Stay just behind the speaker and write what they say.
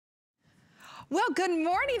Well, good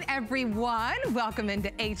morning, everyone. Welcome into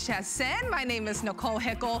HSN. My name is Nicole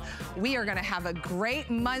Hickle. We are gonna have a great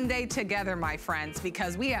Monday together, my friends,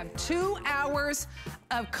 because we have 2 hours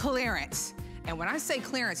of clearance. And when I say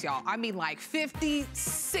clearance, y'all, I mean like 50,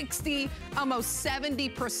 60, almost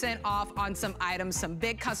 70% off on some items, some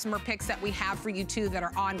big customer picks that we have for you too that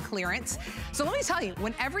are on clearance. So let me tell you,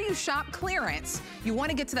 whenever you shop clearance, you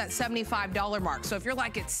wanna get to that $75 mark. So if you're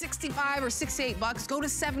like at 65 or 68 bucks, go to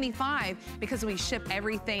 75 because we ship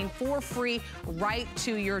everything for free right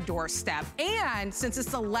to your doorstep. And since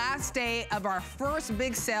it's the last day of our first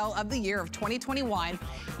big sale of the year of 2021,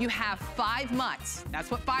 you have 5 months.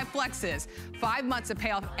 That's what 5 Flex is. 5 months to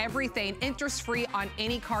pay off everything interest-free on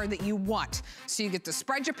any card that you want. So you get to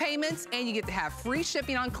spread your payments and you get to have free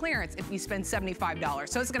shipping on clearance if you spend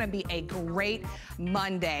 $75. So it's gonna be a great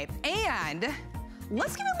Monday. And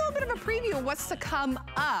let's give you a little bit of a preview of what's to come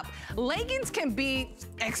up. Leggings can be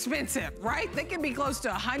expensive, right? They can be close to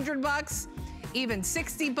 100 bucks, even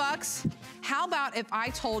 60 bucks. How about if I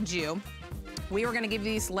told you we were gonna give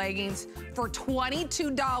you these leggings for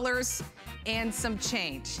 $22 and some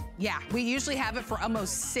change. Yeah, we usually have it for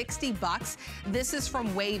almost 60 bucks. This is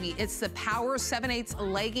from Wavy. It's the Power 7/8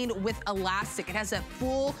 legging with elastic. It has a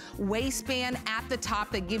full waistband at the top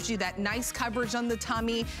that gives you that nice coverage on the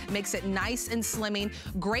tummy, makes it nice and slimming.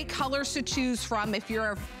 Great colors to choose from if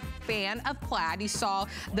you're a fan of plaid. You saw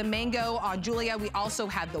the mango on Julia. We also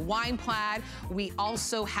have the wine plaid. We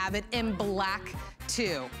also have it in black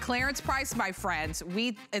too. Clearance price, my friends.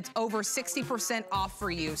 It's over 60% off for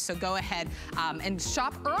you. So go ahead and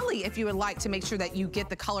shop early if you would like to make sure that you get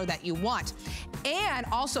the color that you want. And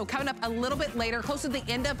also coming up a little bit later, close to the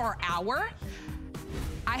end of our hour,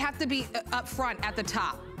 I have to be up front at the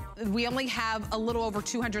top. We only have a little over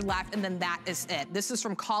 200 left, and then that is it. This is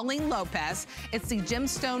from Colleen Lopez. It's the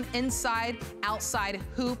gemstone inside, outside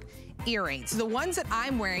hoop earrings. The ones that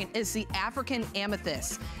I'm wearing is the African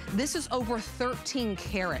amethyst. This is over 13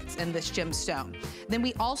 carats in this gemstone. Then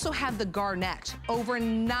we also have the garnet, over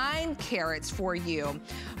 9 carats for you.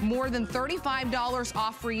 More than $35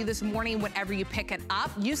 off for you this morning whenever you pick it up.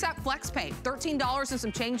 Use that FlexPay. $13 and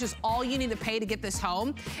some change is all you need to pay to get this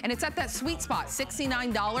home. And it's at that sweet spot,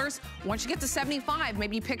 $69. Once you get to 75,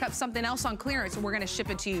 maybe you pick up something else on clearance and we're gonna ship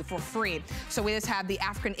it to you for free. So we just have the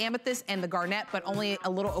African amethyst and the garnet, but only a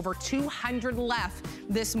little over 200 left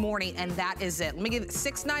this morning, and that is it. Let me give it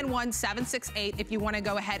 691-768 if you want to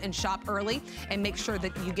go ahead and shop early and make sure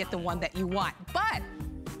that you get the one that you want. But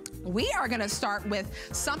we are going to start with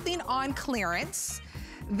something on clearance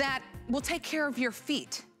that will take care of your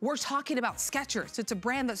feet. We're talking about Skechers. It's a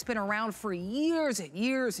brand that's been around for years and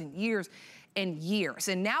years and years and years.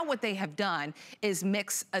 And now what they have done is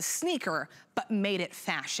mix a sneaker, but made it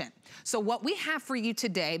fashion. So what we have for you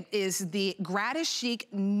today is the Gratis Chic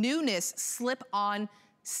Newness Slip-On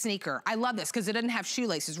sneaker. I love this because it doesn't have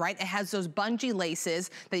shoelaces, right? It has those bungee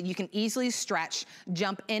laces that you can easily stretch,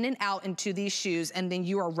 jump in and out into these shoes, and then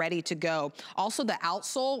you are ready to go. Also, the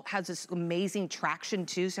outsole has this amazing traction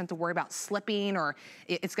too, so you don't have to worry about slipping, or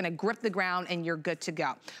it's gonna grip the ground and you're good to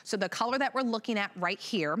go. So the color that we're looking at right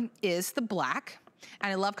here is the black.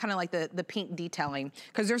 And I love kind of like the pink detailing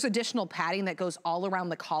because there's additional padding that goes all around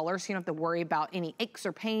the collar, so you don't have to worry about any aches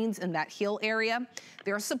or pains in that heel area.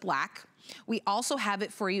 There's the black. We also have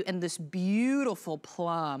it for you in this beautiful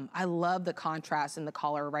plum. I love the contrast in the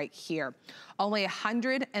collar right here. Only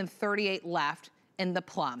 138 left in the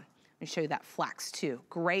plum. Let me show you that flex too.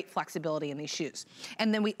 Great flexibility in these shoes.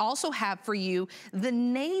 And then we also have for you the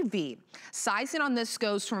navy. Sizing on this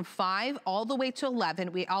goes from 5 all the way to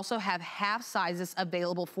 11. We also have half sizes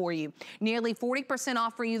available for you. Nearly 40%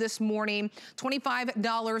 off for you this morning,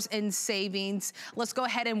 $25 in savings. Let's go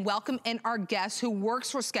ahead and welcome in our guest who works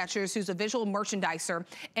for Skechers, who's a visual merchandiser,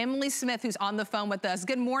 Emily Smith, who's on the phone with us.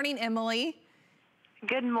 Good morning, Emily.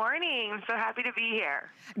 Good morning. I'm so happy to be here.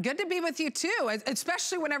 Good to be with you too,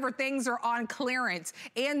 especially whenever things are on clearance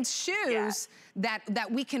and shoes that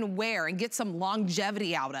we can wear and get some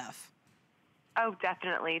longevity out of. Oh,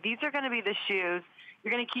 definitely. These are going to be the shoes.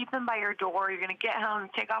 You're going to keep them by your door. You're going to get home,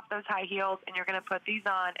 take off those high heels, and you're going to put these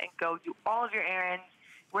on and go do all of your errands.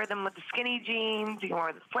 Wear them with the skinny jeans. You can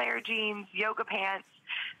wear the flare jeans, yoga pants.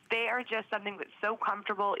 They are just something that's so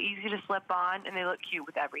comfortable, easy to slip on, and they look cute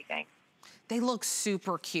with everything. They look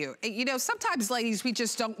super cute. You know, sometimes, ladies, we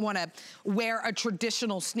just don't want to wear a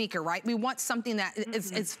traditional sneaker, right? We want something that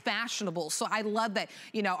is fashionable. So I love that,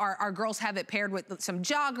 you know, our girls have it paired with some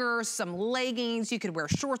joggers, some leggings. You could wear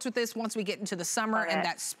shorts with this once we get into the summer and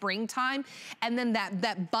that springtime. And then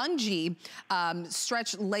that bungee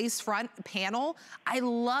stretch lace front panel, I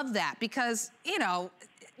love that because, you know,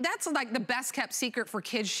 that's like the best kept secret for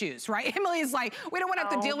kids' shoes, right? Emily's like, we don't want to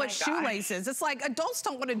have to deal with shoelaces. It's like adults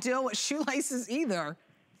don't want to deal with shoelaces either.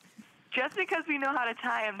 Just because we know how to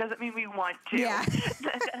tie them doesn't mean we want to. Yeah. Just,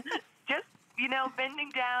 you know, bending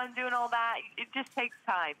down, doing all that, it just takes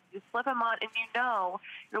time. You slip them on, and you know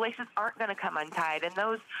your laces aren't going to come untied. And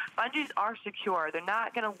those bungees are secure. They're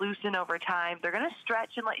not going to loosen over time. They're going to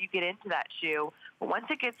stretch and let you get into that shoe. But once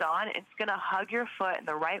it gets on, it's going to hug your foot in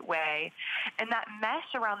the right way. And that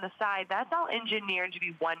mesh around the side, that's all engineered to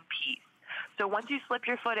be one piece. So once you slip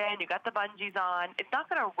your foot in, you got the bungees on, it's not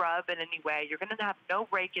going to rub in any way. You're going to have no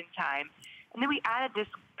break-in time. And then we added this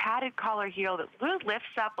padded collar heel that really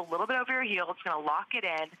lifts up a little bit over your heel. It's going to lock it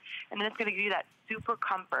in, and then it's going to give you that super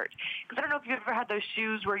comfort. Because I don't know if you've ever had those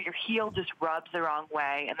shoes where your heel just rubs the wrong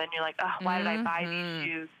way, and then you're like, oh, why did I buy these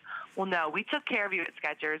shoes? Well, no, we took care of you at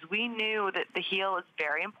Skechers. We knew that the heel is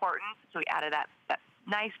very important, so we added that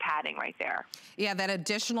nice padding right there. Yeah, that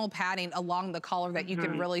additional padding along the collar that you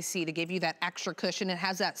can really see to give you that extra cushion. It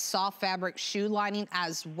has that soft fabric shoe lining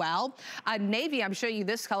as well. Navy, I'm showing you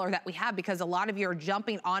this color that we have because a lot of you are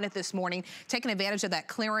jumping on it this morning, taking advantage of that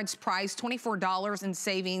clearance price, $24 in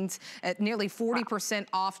savings, at nearly 40%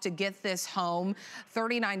 off to get this home,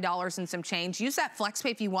 $39 and some change. Use that FlexPay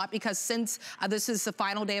if you want, because since this is the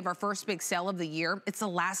final day of our first big sale of the year, it's the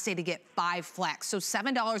last day to get 5 flex. So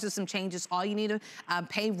 $7 and some change is all you need to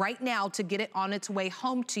pay right now to get it on its way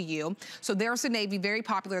home to you. So there's the navy, very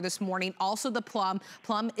popular this morning. Also the plum.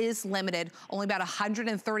 Plum is limited. Only about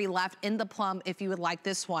 130 left in the plum if you would like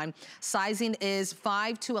this one. Sizing is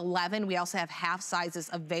 5 to 11. We also have half sizes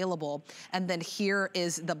available. And then here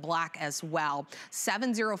is the black as well.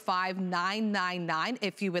 705-999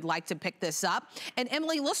 if you would like to pick this up. And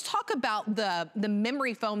Emily, let's talk about the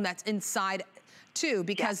memory foam that's inside too,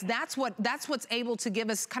 because that's what's able to give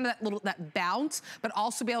us kind of that bounce, but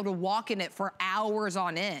also be able to walk in it for hours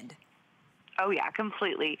on end. Oh, yeah,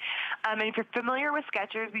 completely. And if you're familiar with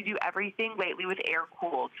Skechers, we do everything lately with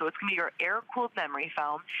air-cooled. So it's going to be your air-cooled memory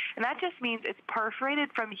foam. And that just means it's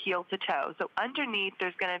perforated from heel to toe. So underneath,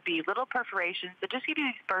 there's going to be little perforations that just give you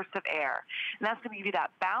these bursts of air. And that's going to give you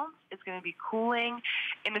that bounce. It's going to be cooling.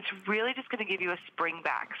 And it's really just going to give you a spring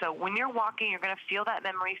back. So when you're walking, you're going to feel that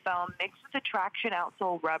memory foam mixed with the traction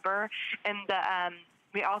outsole rubber. And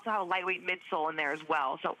we also have a lightweight midsole in there as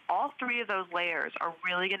well. So all 3 of those layers are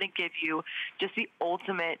really going to give you just the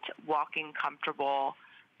ultimate walking comfortable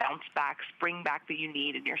bounce back, spring back that you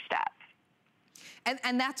need in your step.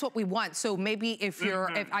 And that's what we want. So maybe if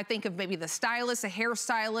you're, if I think of maybe the stylist, a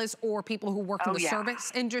hairstylist, or people who work in the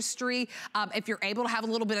service industry, if you're able to have a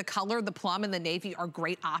little bit of color, the plum and the navy are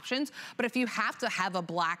great options. But if you have to have a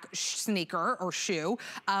black sneaker or shoe,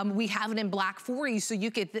 we have it in black for you, so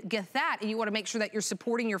you could get that, and you want to make sure that you're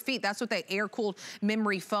supporting your feet. That's what that air-cooled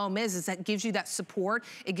memory foam is that gives you that support.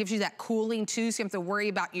 It gives you that cooling too, so you don't have to worry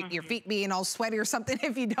about your feet being all sweaty or something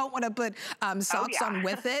if you don't want to put socks on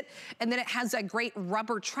with it. And then it has that great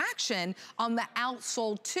rubber traction on the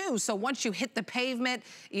outsole too. So once you hit the pavement,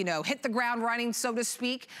 you know, hit the ground running, so to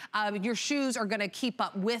speak, your shoes are gonna keep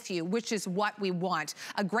up with you, which is what we want.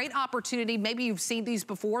 A great opportunity. Maybe you've seen these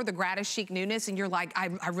before, the Gratis Chic Newness, and you're like, I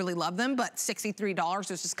really love them, but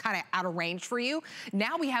 $63 is just kind of out of range for you.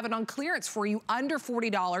 Now we have it on clearance for you, under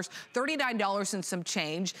 $40, $39 and some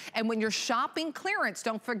change. And when you're shopping clearance,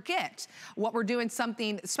 don't forget what we're doing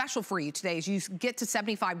something special for you today is you get to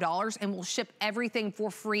 $75 and we'll ship everything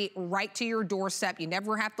for free right to your doorstep. You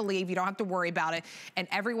never have to leave. You don't have to worry about it. And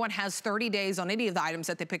everyone has 30 days on any of the items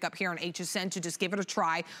that they pick up here on HSN to just give it a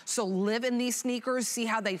try. So live in these sneakers, see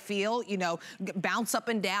how they feel, you know, bounce up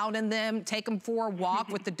and down in them, take them for a walk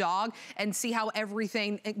with the dog and see how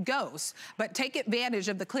everything goes. But take advantage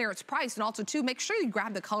of the clearance price, and also too, make sure you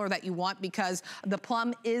grab the color that you want, because the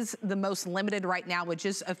plum is the most limited right now with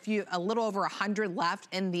just a little over 100 left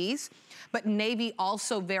in these. But navy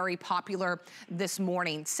also very popular this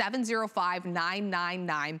morning.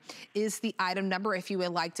 705-999 is the item number if you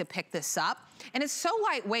would like to pick this up. And it's so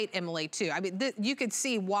lightweight, Emily, too. I mean, you could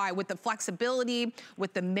see why with the flexibility,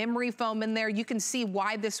 with the memory foam in there, you can see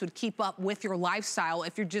why this would keep up with your lifestyle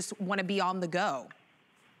if you just want to be on the go.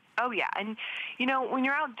 Oh, yeah. And, you know, when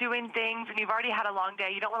you're out doing things and you've already had a long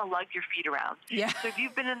day, you don't want to lug your feet around. Yeah. So if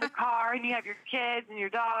you've been in the car and you have your kids and your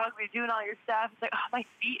dogs, you're doing all your stuff, it's like, oh, my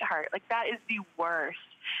feet hurt. Like, that is the worst.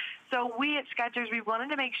 So we at Skechers, we wanted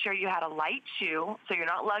to make sure you had a light shoe, so you're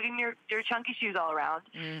not lugging your chunky shoes all around.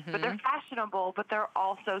 But they're fashionable, but they're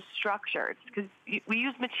also structured, because we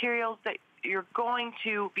use materials that you're going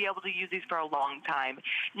to be able to use these for a long time.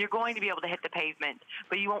 You're going to be able to hit the pavement,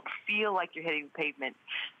 but you won't feel like you're hitting the pavement.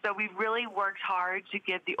 So we really worked hard to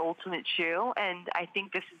give the ultimate shoe, and I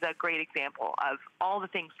think this is a great example of all the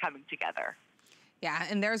things coming together. Yeah,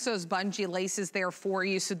 and there's those bungee laces there for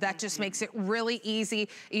you, so that just makes it really easy.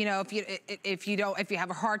 You know, if you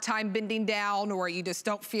have a hard time bending down or you just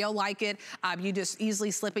don't feel like it, you just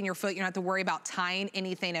easily slip in your foot. You don't have to worry about tying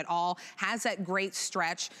anything at all. Has that great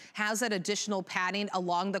stretch, has that additional padding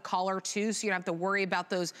along the collar too, so you don't have to worry about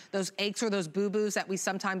those aches or those boo-boos that we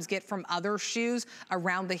sometimes get from other shoes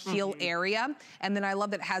around the heel area. And then I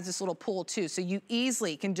love that it has this little pull too, so you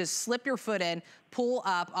easily can just slip your foot in, pull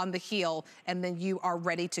up on the heel, and then you are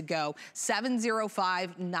ready to go.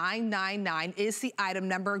 705999 is the item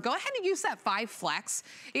number. Go ahead and use that 5 flex.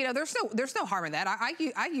 You know, there's no harm in that.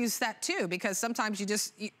 I use that too, because sometimes you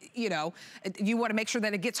just, you know, you want to make sure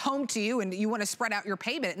that it gets home to you and you want to spread out your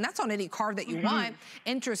payment, and that's on any card that you want,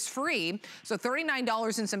 interest-free. So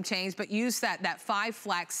 $39 and some change, but use that 5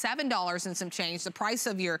 flex, $7 and some change, the price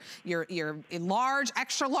of your large,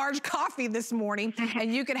 extra large coffee this morning,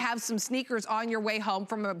 and you could have some sneakers on your way home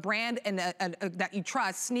from a brand and that you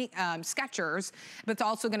trust, Skechers, but it's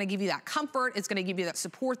also gonna give you that comfort, it's gonna give you that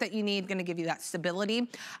support that you need, gonna give you that stability.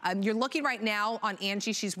 You're looking right now on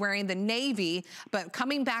Angie, she's wearing the navy, but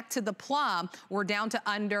coming back to the plum, we're down to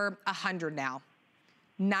under 100 now.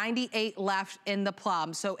 98 left in the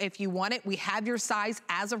plum. So if you want it, we have your size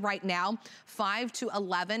as of right now, 5 to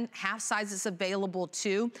 11. Half size is available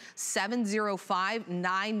too.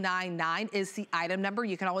 705999 is the item number.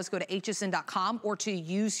 You can always go to hsn.com or to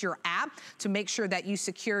use your app to make sure that you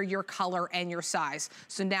secure your color and your size.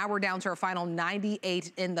 So now we're down to our final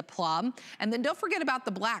 98 in the plum. And then don't forget about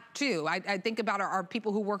the black too. I think about our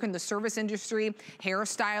people who work in the service industry,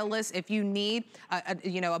 hairstylists. If you need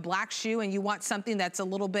a black shoe and you want something that's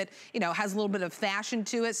a little bit, has a little bit of fashion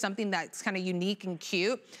to it, something that's kind of unique and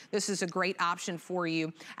cute, this is a great option for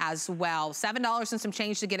you as well. $7 and some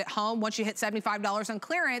change to get it home. Once you hit $75 on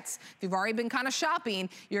clearance, if you've already been kind of shopping,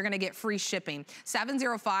 you're gonna get free shipping.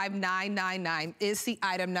 705999 is the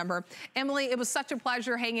item number. Emily, it was such a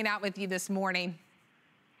pleasure hanging out with you this morning.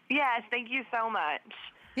 Yes, thank you so much.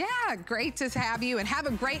 Yeah, great to have you, and have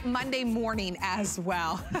a great Monday morning as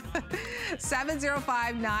well.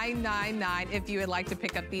 705999 if you would like to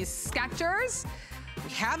pick up these Skechers.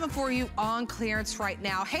 We have them for you on clearance right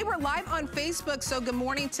now. Hey, we're live on Facebook, so good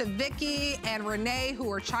morning to Vicky and Renee who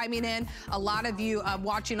are chiming in. A lot of you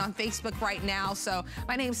watching on Facebook right now. So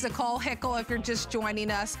my name's Nicole Hickle if you're just joining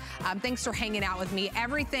us. Thanks for hanging out with me.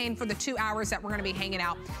 Everything for the 2 hours that we're gonna be hanging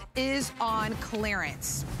out is on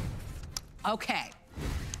clearance. Okay.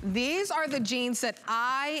 These are the jeans that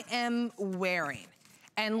I am wearing.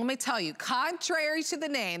 And let me tell you, contrary to the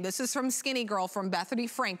name, this is from Skinny Girl from Bethany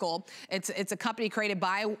Frankel. It's a company created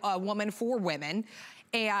by a woman for women.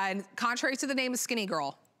 And contrary to the name of Skinny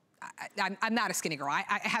Girl, I'm not a skinny girl. I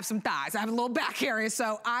have some thighs. I have a little back area,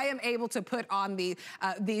 so I am able to put on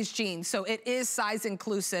these jeans. So it is size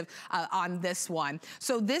inclusive on this one.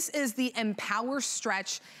 So this is the Empower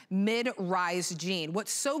Stretch mid-rise jean.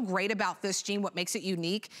 What's so great about this jean, what makes it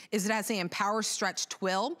unique, is it has the Empower Stretch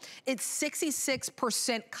twill. It's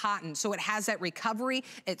 66% cotton, so it has that recovery.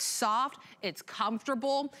 It's soft, it's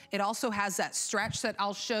comfortable. It also has that stretch that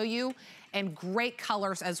I'll show you, and great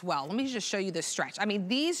colors as well. Let me just show you the stretch. I mean,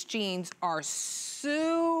 these jeans are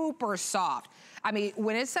super soft. I mean,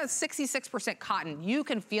 when it says 66% cotton, you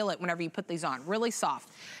can feel it whenever you put these on, really soft.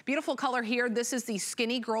 Beautiful color here. This is the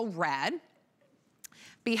Skinny Girl Red.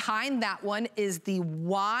 Behind that one is the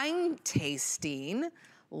Wine Tasting.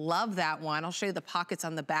 Love that one. I'll show you the pockets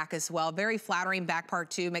on the back as well. Very flattering back part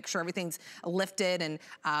too. Make sure everything's lifted and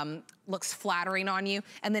looks flattering on you.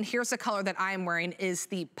 And then here's the color that I am wearing is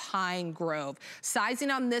the Pine Grove. Sizing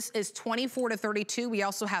on this is 24 to 32. We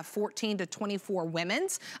also have 14 to 24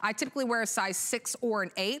 women's. I typically wear a size 6 or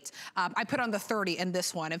an 8. I put on the 30 in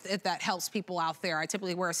this one, if that helps people out there. I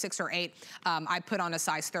typically wear a 6 or 8. I put on a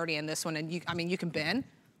size 30 in this one, and you can bend.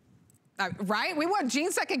 Right? We want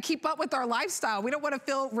jeans that can keep up with our lifestyle. We don't want to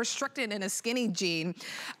feel restricted in a skinny jean.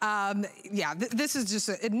 Yeah, this is just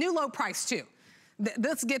a new low price too.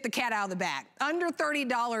 Let's get the cat out of the bag. Under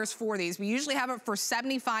 $30 for these. We usually have it for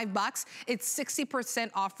 75 bucks. It's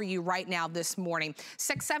 60% off for you right now this morning.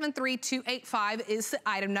 673285 is the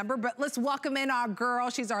item number, but let's welcome in our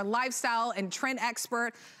girl. She's our lifestyle and trend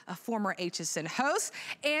expert, a former HSN host,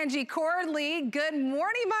 Angie Corley. Good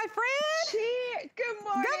morning, my friend. Good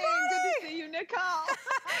morning. Good morning. Good to see you, Nicole.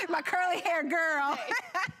 My curly hair girl.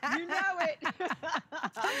 Hey, you know it.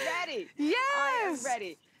 I'm ready. Yes. I am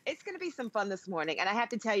ready. It's going to be some fun this morning. And I have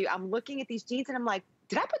to tell you, I'm looking at these jeans and I'm like,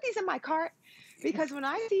 did I put these in my cart? Because when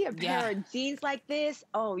I see a pair of jeans like this,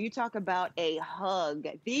 oh, you talk about a hug.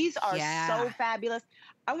 These are so fabulous.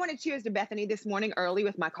 I want to cheers to Bethany this morning early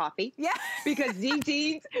with my coffee. Yeah. Because these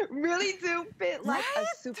jeans really do fit like a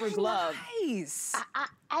super glove. Nice.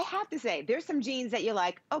 I have to say, there's some jeans that you're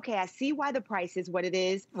like, okay, I see why the price is what it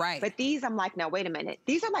is. Right. But these, I'm like, now, wait a minute.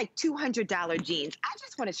 These are like $200 jeans. I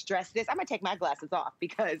just want to stress this. I'm going to take my glasses off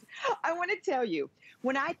because I want to tell you,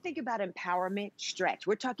 when I think about empowerment, stretch,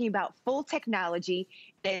 we're talking about full technology,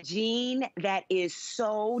 a jean that is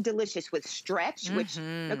so delicious with stretch, which,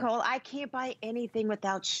 Nicole, I can't buy anything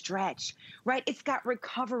without stretch, right? It's got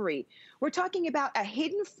recovery. We're talking about a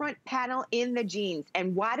hidden front panel in the jeans.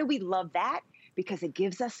 And why do we love that? Because it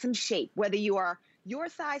gives us some shape. Whether you are your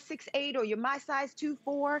size 6'8" or you're my size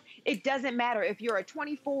 2'4", it doesn't matter. If you're a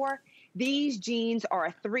 24, these jeans are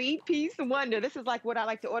a three-piece wonder. This is like what I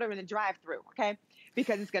like to order in the drive-thru, okay?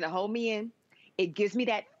 Because it's gonna hold me in. It gives me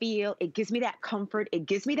that feel. It gives me that comfort. It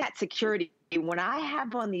gives me that security. When I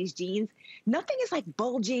have on these jeans, nothing is like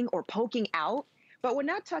bulging or poking out, but we're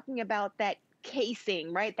not talking about that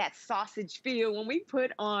casing, right? That sausage feel when we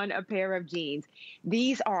put on a pair of jeans.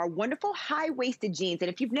 These are wonderful high-waisted jeans.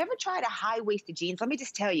 And if you've never tried a high-waisted jeans, let me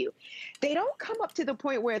just tell you, they don't come up to the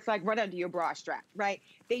point where it's like right under your bra strap, right?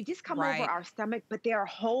 They just come over our stomach, but they're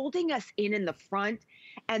holding us in the front.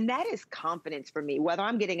 And that is confidence for me, whether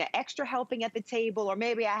I'm getting an extra helping at the table or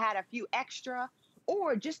maybe I had a few extra,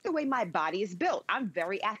 or just the way my body is built. I'm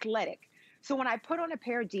very athletic. So when I put on a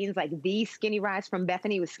pair of jeans like these Skinny Rise from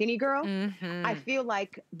Bethany with Skinny Girl, I feel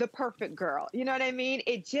like the perfect girl. You know what I mean?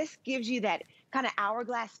 It just gives you that kind of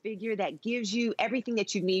hourglass figure that gives you everything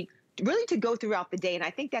that you need really to go throughout the day. And I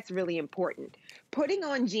think that's really important. Putting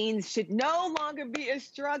on jeans should no longer be a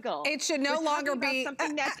struggle. It should no longer be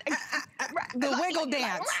something that's the wiggle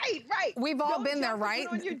dance. Right. We've all been there, right?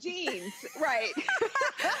 Put on your jeans, right.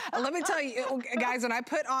 Let me tell you, guys, when I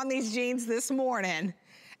put on these jeans this morning,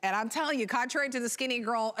 and I'm telling you, contrary to the Skinny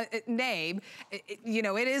Girl name, you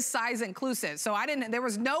know, it is size inclusive. So there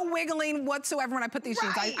was no wiggling whatsoever when I put these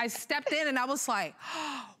jeans. I stepped in and I was like,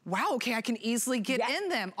 oh, wow, okay, I can easily get in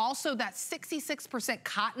them. Also, that 66%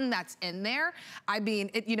 cotton that's in there, I mean,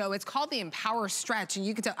 you know, it's called the Empower Stretch. And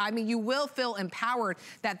you can tell, I mean, you will feel empowered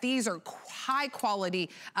that these are high quality,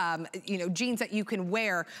 you know, jeans that you can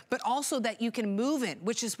wear, but also that you can move in,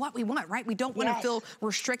 which is what we want, right? We don't want to feel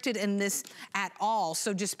restricted in this at all.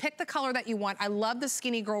 So just pick the color that you want. I love the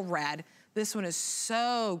Skinny Girl Red. This one is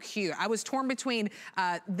so cute. I was torn between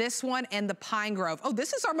this one and the Pine Grove. Oh,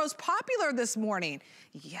 this is our most popular this morning.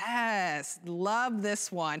 Yes, love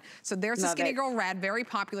this one. So there's the Skinny Girl Red, very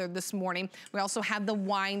popular this morning. We also have the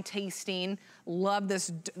Wine Tasting. Love this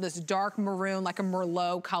dark maroon, like a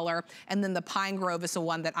Merlot color. And then the Pine Grove is the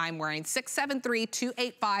one that I'm wearing.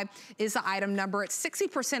 673-285 is the item number. It's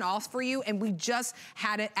 60% off for you, and we just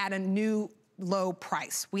had it at a new low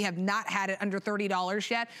price. We have not had it under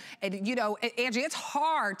 $30 yet. And you know, Angie, it's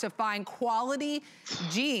hard to find quality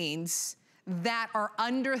jeans that are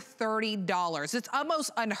under $30. It's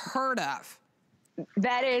almost unheard of.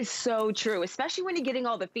 That is so true, especially when you're getting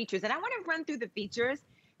all the features. And I want to run through the features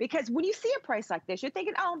because when you see a price like this, you're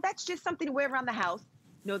thinking, oh, that's just something to wear around the house.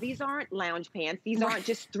 No, these aren't lounge pants. These aren't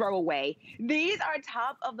just throwaway. These are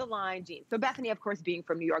top of the line jeans. So Bethany, of course, being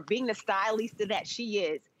from New York, being the stylista that she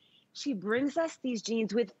is, she brings us these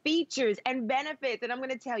jeans with features and benefits. And I'm going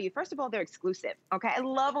to tell you, first of all, they're exclusive. Okay. I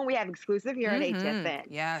love when we have exclusive here at HSN.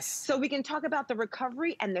 Yes. So we can talk about the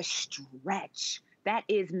recovery and the stretch. That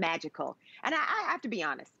is magical. And I have to be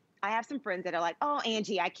honest. I have some friends that are like, oh,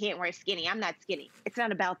 Angie, I can't wear skinny. I'm not skinny. It's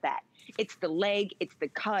not about that. It's the leg. It's the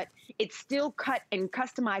cut. It's still cut and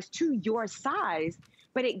customized to your size,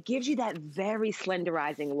 but it gives you that very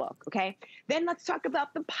slenderizing look. Okay. Then let's talk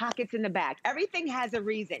about the pockets in the back. Everything has a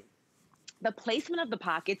reason. The placement of the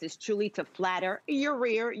pockets is truly to flatter your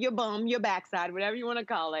rear, your bum, your backside, whatever you want to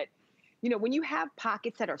call it. You know, when you have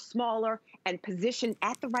pockets that are smaller and positioned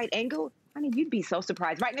at the right angle, I mean, you'd be so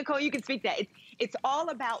surprised. Right, Nicole? You can speak that. It's all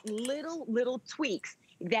about little tweaks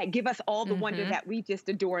that give us all the wonder that we just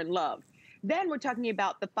adore and love. Then we're talking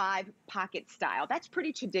about the 5-pocket style. That's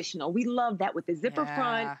pretty traditional. We love that with the zipper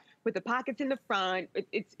front, with the pockets in the front.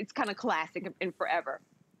 It's kind of classic and forever.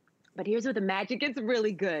 But here's where the magic gets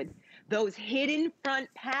really good. Those hidden front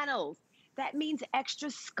panels. That means extra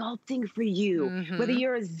sculpting for you. Whether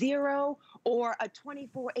you're a 0 or a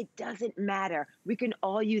 24, it doesn't matter. We can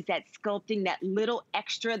all use that sculpting, that little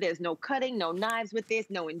extra. There's no cutting, no knives with this,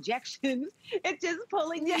 no injections. It's just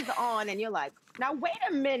pulling these on, and you're like, now wait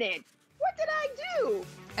a minute. What did I do?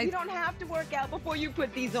 You don't have to work out before you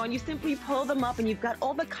put these on. You simply pull them up, and you've got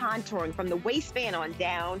all the contouring from the waistband on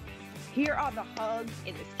down. Here are the hugs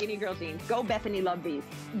in the skinny girl jeans. Go, Bethany, love these.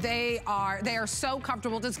 They are so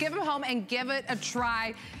comfortable. Just give them home and give it a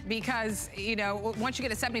try because, you know, once you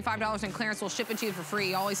get a $75 in clearance, we'll ship it to you for free.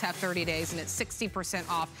 You always have 30 days and it's 60%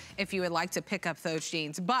 off if you would like to pick up those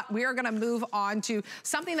jeans. But we are gonna move on to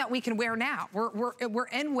something that we can wear now. We're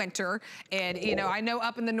in winter and, you know, I know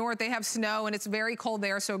up in the north they have snow and it's very cold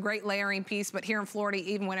there, so a great layering piece. But here in Florida,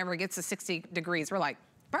 even whenever it gets to 60 degrees, we're like,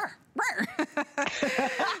 brr, brr.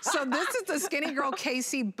 So this is the Skinny Girl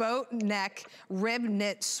Casey boat neck rib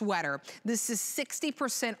knit sweater. This is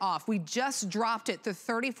 60% off. We just dropped it to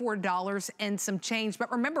 $34 and some change.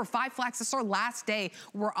 But remember, 5 flex, this is our last day.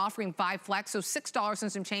 We're offering 5 flex, so $6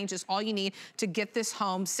 and some change is all you need to get this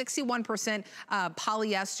home. 61%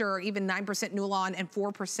 polyester, even 9% nylon and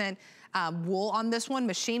 4% wool on this one,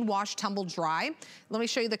 machine wash, tumble dry. Let me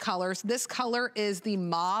show you the colors. This color is the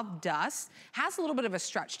mauve dust. Has a little bit of a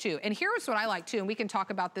stretch too. And here's what I like too, and we can talk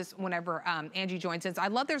about this whenever Angie joins in. I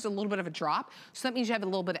love there's a little bit of a drop, so that means you have a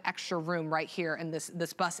little bit of extra room right here in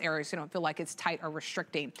this bust area, so you don't feel like it's tight or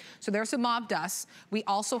restricting. So there's the mauve dust. We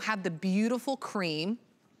also have the beautiful cream.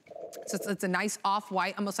 So it's a nice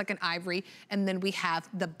off-white, almost like an ivory. And then we have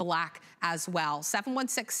the black as well.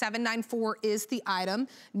 716-794 is the item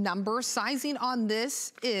number. Sizing on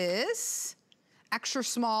this is extra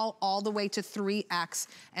small all the way to 3X.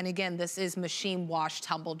 And again, this is machine wash,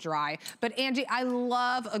 tumble dry. But Angie, I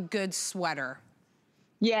love a good sweater.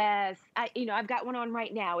 Yes, I've got one on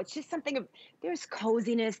right now. It's just something of, there's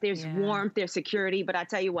coziness, there's warmth, there's security, but I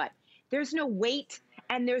tell you what, there's no weight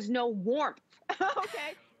and there's no warmth,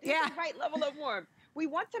 okay? There's the right level of warmth. We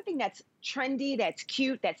want something that's trendy, that's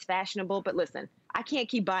cute, that's fashionable, but listen, I can't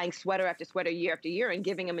keep buying sweater after sweater year after year and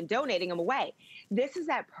giving them and donating them away. This is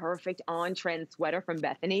that perfect on-trend sweater from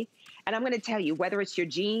Bethany. And I'm gonna tell you, whether it's your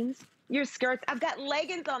jeans, your skirts, I've got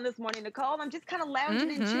leggings on this morning, Nicole. I'm just kind of lounging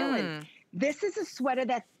and chilling. This is a sweater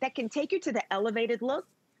that can take you to the elevated look,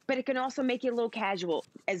 but it can also make you a little casual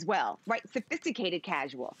as well, right? Sophisticated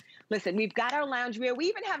casual. Listen, we've got our loungewear. We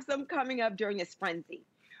even have some coming up during this frenzy.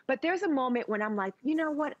 But there's a moment when I'm like, you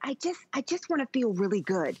know what? I just want to feel really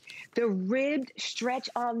good. The ribbed stretch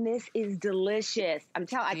on this is delicious. I'm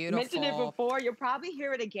telling you, I mentioned it before. You'll probably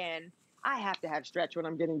hear it again. I have to have stretch when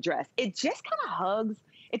I'm getting dressed. It just kind of hugs.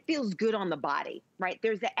 It feels good on the body, right?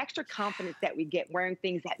 There's the extra confidence that we get wearing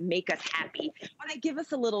things that make us happy, or they give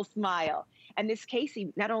us a little smile. And this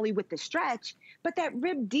Casey, not only with the stretch, but that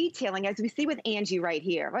rib detailing, as we see with Angie right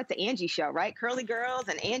here. Well, it's the Angie show, right? Curly girls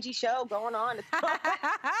and Angie show going on.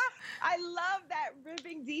 I love that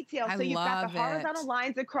ribbing detail. So you've got the horizontal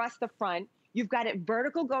lines across the front. You've got it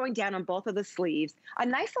vertical going down on both of the sleeves. A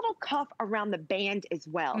nice little cuff around the band as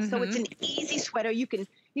well. So it's an easy sweater. You can,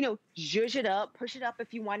 zhuzh it up, push it up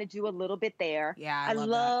if you want to do a little bit there. Yeah, I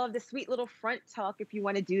love the sweet little front tuck if you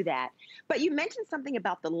want to do that. But you mentioned something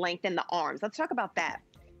about the length and the arms. Let's talk about that.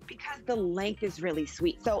 Because the length is really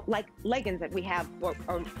sweet. So like leggings that we have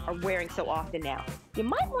are wearing so often now, you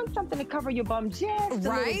might want something to cover your bum just a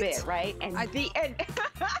little bit, right? And everything's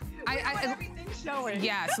showing.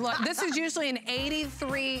 Yes, look, this is usually an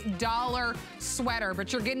 $83 sweater,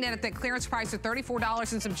 but you're getting it at the clearance price of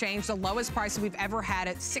 $34 and some change, the lowest price we've ever had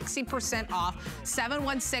it, 60% off.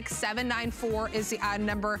 716-794 is the item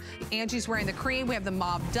number. Angie's wearing the cream, we have the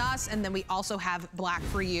mauve dust, and then we also have black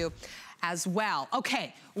for you as well.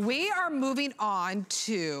 Okay, we are moving on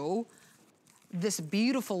to this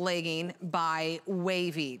beautiful legging by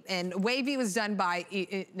Wavy. And Wavy was done by,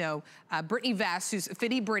 Brittany Vest, who's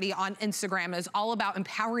Fitty Britty on Instagram. It's all about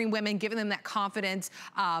empowering women, giving them that confidence,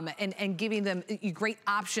 and giving them great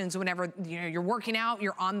options whenever you're working out,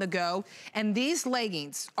 you're on the go. And these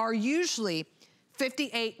leggings are usually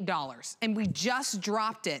 $58, and we just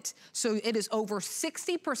dropped it. So it is over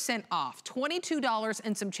 60% off, $22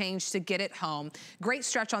 and some change to get it home. Great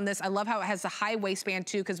stretch on this. I love how it has the high waistband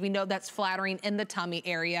too, because we know that's flattering in the tummy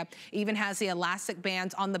area. Even has the elastic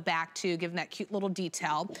bands on the back too, giving that cute little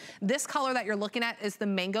detail. This color that you're looking at is the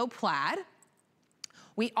mango plaid.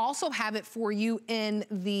 We also have it for you in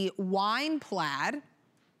the wine plaid.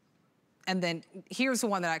 And then here's the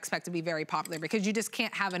one that I expect to be very popular because you just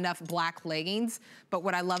can't have enough black leggings. But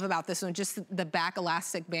what I love about this one, just the back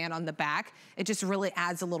elastic band on the back, it just really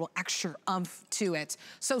adds a little extra oomph to it.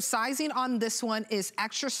 So sizing on this one is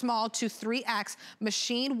extra small to 3X,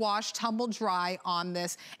 machine wash, tumble dry on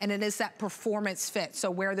this. And it is that performance fit.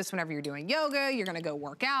 So wear this whenever you're doing yoga, you're gonna go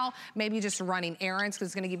work out, maybe just running errands because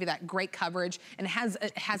it's gonna give you that great coverage. And it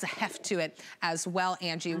has a heft to it as well,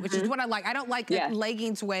 Angie, which is what I like. I don't like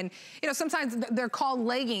leggings when, sometimes they're called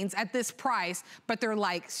leggings at this price, but they're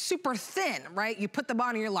like super thin, right? You put them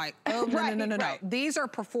on and you're like, oh, no. These are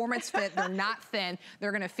performance fit. They're not thin.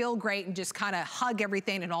 They're gonna feel great and just kind of hug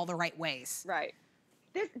everything in all the right ways. Right.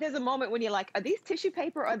 There's a moment when you're like, are these tissue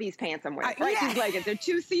paper or are these pants I'm wearing? Right, yeah. These leggings, they're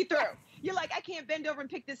too see-through. You're like, I can't bend over and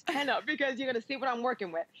pick this pen up because you're gonna see what I'm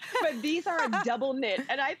working with. But these are a double knit.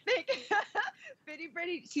 And I think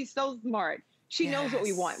Brittany, she's so smart. She knows what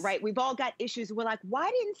we want, right? We've all got issues. We're like, why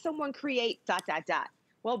didn't someone create ...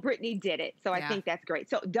 Well, Brittany did it. So I think that's great.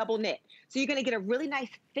 So double knit. So you're gonna get a really nice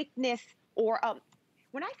thickness or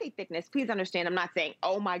when I say thickness, please understand, I'm not saying,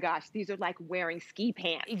 oh my gosh, these are like wearing ski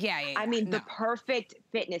pants. I mean, the perfect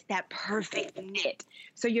fitness, that perfect knit.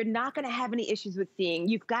 So you're not going to have any issues with seeing.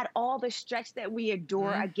 You've got all the stretch that we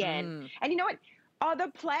adore again. And you know what? Are the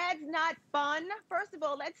plaids not fun? First of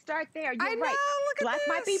all, let's start there. You're right. Look at Black this.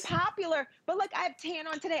 might be popular, but look, I have tan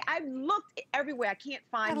on today. I've looked everywhere. I can't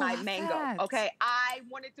find my mango. Okay, I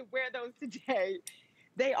wanted to wear those today.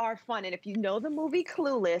 They are fun. And if you know the movie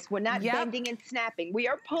Clueless, we're not bending and snapping. We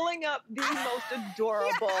are pulling up the most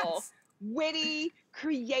adorable, witty,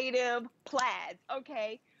 creative plaids,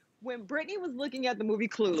 okay? When Brittany was looking at the movie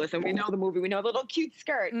Clueless, and we know the movie, we know the little cute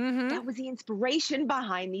skirt, that was the inspiration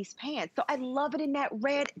behind these pants. So I love it in that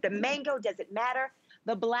red. The mango doesn't matter.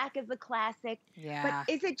 The black is a classic. But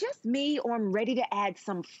is it just me or I'm ready to add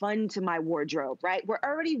some fun to my wardrobe, right? We're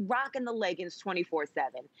already rocking the leggings 24/7.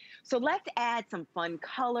 So let's add some fun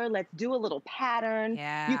color. Let's do a little pattern.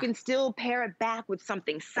 You can still pair it back with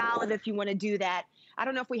something solid if you want to do that. I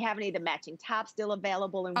don't know if we have any of the matching tops still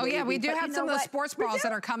available. And we do have some of the sports bras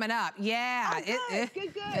that are coming up. Good.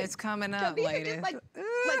 It's coming up, ladies.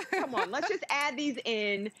 Come on, let's just add these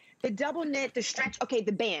in. The double knit, the stretch. Okay,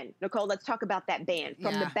 the band. Nicole, let's talk about that band.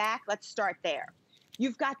 From the back, let's start there.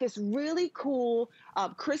 You've got this really cool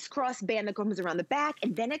crisscross band that comes around the back,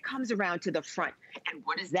 and then it comes around to the front. And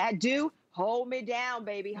what does that do? Hold me down,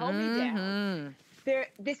 baby. Hold me down.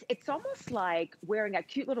 It's almost like wearing a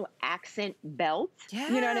cute little accent belt.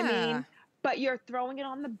 You know what I mean? But you're throwing it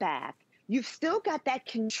on the back. You've still got that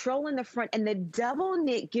control in the front, and the double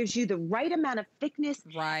knit gives you the right amount of thickness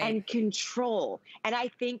and control. And I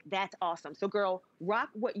think that's awesome. So girl, rock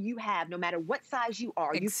what you have, no matter what size you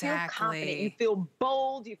are. You feel confident, you feel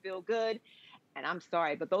bold, you feel good. And I'm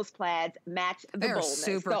sorry, but those plaids match the boldness.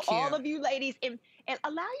 Super cute. All of you ladies, and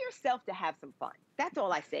allow yourself to have some fun. That's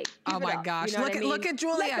all I say. Oh my gosh. You know look at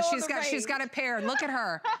Julia. She's got it paired. Look at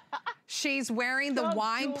her. She's wearing the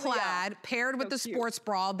wine plaid paired with the sports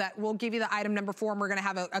bra that we'll give you the item number 4, and we're gonna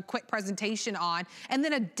have a quick presentation on, and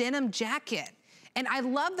then a denim jacket. And I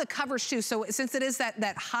love the coverage too. So since it is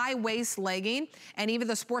that high waist legging, and even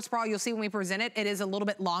the sports bra, you'll see when we present it, it is a little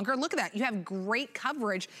bit longer. Look at that. You have great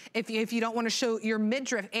coverage if you don't want to show your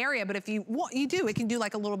midriff area, but if you want, you do. It can do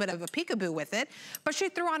like a little bit of a peekaboo with it. But she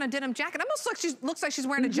threw on a denim jacket. It almost looks like she's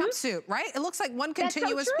wearing a jumpsuit, right? It looks like one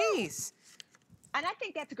continuous piece. And I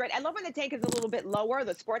think that's great. I love when the tank is a little bit lower,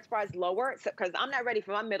 the sports bra is lower, because I'm not ready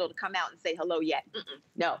for my middle to come out and say hello yet.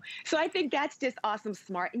 No. So I think that's just awesome,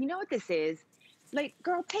 smart. And you know what this is? Like,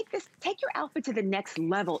 girl, take your outfit to the next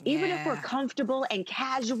level. Even if we're comfortable and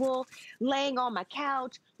casual, laying on my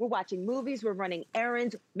couch, we're watching movies, we're running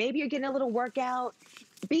errands, maybe you're getting a little workout.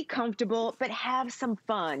 Be comfortable, but have some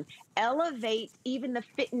fun. Elevate even the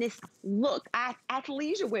fitness look.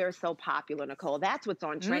 Athleisure wear is so popular, Nicole. That's what's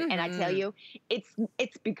on trend. And I tell you,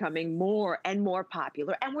 it's becoming more and more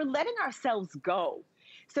popular, and we're letting ourselves go.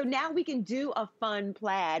 So now we can do a fun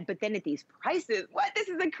plaid, but then at these prices, this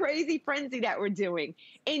is a crazy frenzy that we're doing.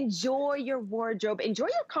 Enjoy your wardrobe. Enjoy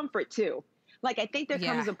your comfort too. Like, I think there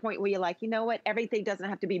comes a point where you're like, you know what? Everything doesn't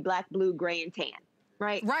have to be black, blue, gray, and tan.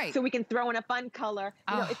 Right? So we can throw in a fun color.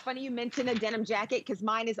 You know, it's funny you mentioned a denim jacket, because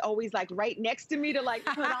mine is always like right next to me to like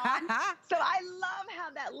put on. So I love how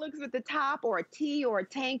that looks with the top, or a tee or a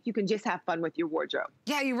tank. You can just have fun with your wardrobe.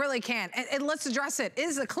 Yeah, you really can. And let's address it. It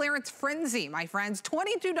is a clearance frenzy, my friends.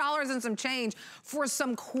 $22 and some change for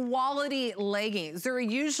some quality leggings. They're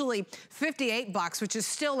usually $58, which is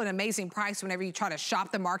still an amazing price whenever you try to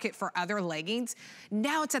shop the market for other leggings.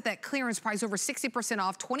 Now it's at that clearance price, over 60%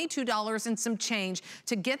 off, $22 and some change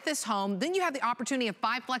to get this home. Then you have the opportunity of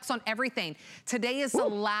 5 flex on everything. Today is the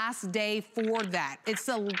last day for that. It's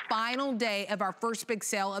the final day of our first big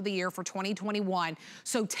sale of the year for 2021.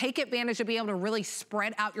 So take advantage of being able to really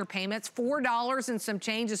spread out your payments. $4 and some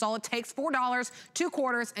change is all it takes. $4, 2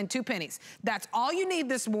 quarters, and 2 pennies. That's all you need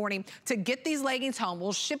this morning to get these leggings home.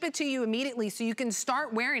 We'll ship it to you immediately so you can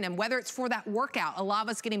start wearing them, whether it's for that workout. A lot of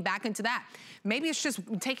us getting back into that. Maybe it's just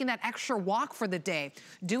taking that extra walk for the day,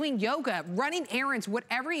 doing yoga, running errands,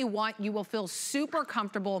 whatever you want. You will feel super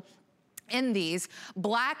comfortable in these.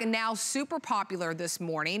 Black now super popular this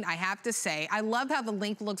morning, I have to say. I love how the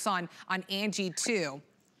link looks on Angie too.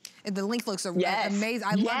 The link looks amazing.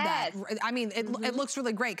 I love that. I mean, it looks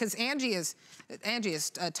really great because Angie is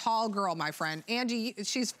a tall girl, my friend. Angie,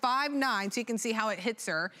 she's 5'9", so you can see how it hits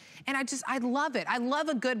her. And I love it. I love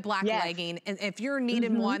a good black legging. And if you're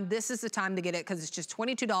needing one, this is the time to get it because it's just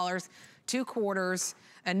 $22, 2 quarters,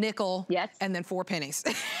 a nickel, and then 4 pennies.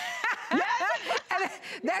 And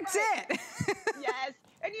that's it. Yes.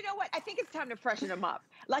 And you know what? I think it's time to freshen them up.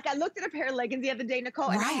 Like, I looked at a pair of leggings the other day, Nicole,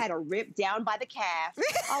 and I had a rip down by the calf.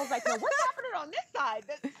 I was like, no, what's happening on this side?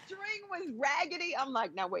 The string was raggedy. I'm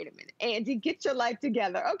like, now, wait a minute. Angie, get your life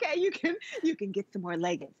together. Okay, you can get some more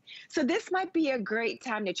leggings. So this might be a great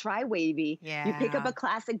time to try wavy. Yeah. You pick up a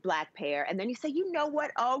classic black pair, and then you say, you know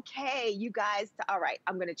what? Okay, you guys, all right,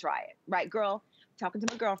 I'm going to try it. Right, girl? Talking to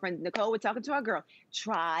my girlfriend, Nicole, we're talking to our girl.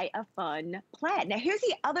 Try a fun plaid. Now, here's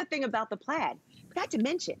the other thing about the plaid. Forgot to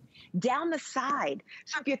mention, down the side.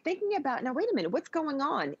 So if you're thinking about, now, wait a minute, what's going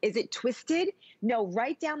on? Is it twisted? No,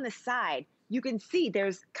 right down the side, you can see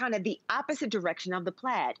there's kind of the opposite direction of the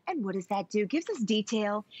plaid. And what does that do? It gives us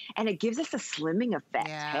detail, and it gives us a slimming effect.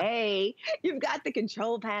 Yeah. Hey, you've got the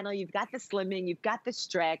control panel, you've got the slimming, you've got the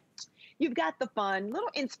stretch, you've got the fun,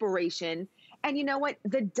 little inspiration. And you know what?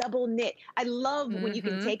 The double knit. I love when you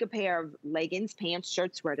can take a pair of leggings, pants,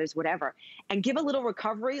 shirts, sweaters, whatever, and give a little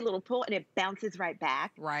recovery, a little pull, and it bounces right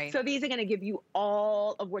back. Right. So these are going to give you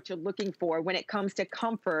all of what you're looking for when it comes to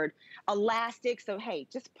comfort, elastic. So, hey,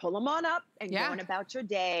 just pull them on up and go on about your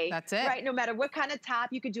day. That's it. Right. No matter what kind of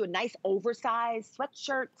top, you could do a nice oversized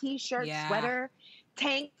sweatshirt, t-shirt, sweater.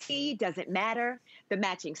 Tank tee, doesn't matter. The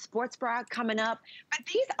matching sports bra coming up. But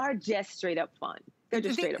these are just straight up fun. They're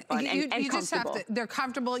just straight up fun and comfortable. Just have to, they're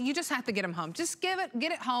comfortable. You just have to get them home. Just get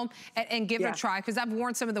it home and give it a try, because I've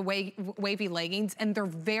worn some of the wavy leggings and they're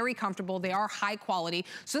very comfortable. They are high quality.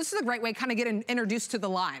 So this is a great way to kind of get introduced to the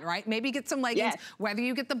line, right? Maybe get some leggings, whether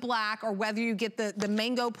you get the black or whether you get the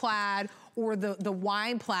mango plaid or the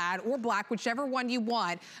wine plaid or black, whichever one you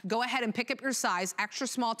want. Go ahead and pick up your size, extra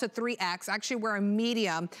small to 3X. I actually wear a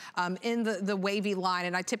medium in the wavy line,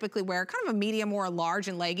 and I typically wear kind of a medium or a large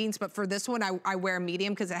in leggings, but for this one, I wear a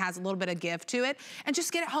medium because it has a little bit of give to it. And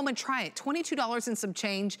just get it home and try it. $22 and some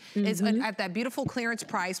change is at that beautiful clearance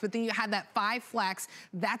price, but then you have that 5 flex.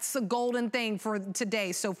 That's the golden thing for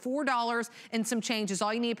today. So $4 and some change is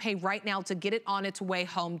all you need to pay right now to get it on its way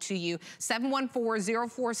home to you.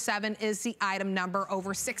 714-047 is the item number,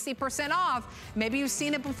 over 60% off. Maybe you've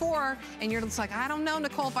seen it before and you're just like, I don't know,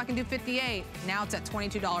 Nicole, if I can do 58. Now it's at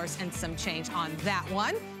 $22 and some change on that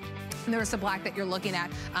one. And there's the black that you're looking at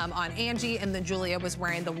on Angie, and then Julia was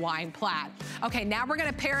wearing the wine plaid. Okay, now we're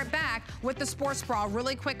gonna pair it back with the sports bra.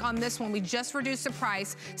 Really quick on this one, we just reduced the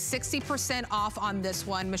price, 60% off on this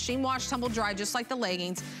one. Machine wash, tumble dry, just like the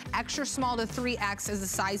leggings. Extra small to 3X is the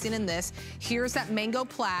sizing in this. Here's that mango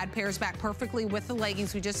plaid, pairs back perfectly with the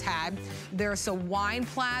leggings we just had. There's a wine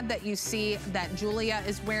plaid that you see that Julia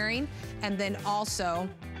is wearing, and then also,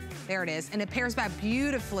 there it is, and it pairs back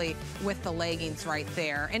beautifully with the leggings right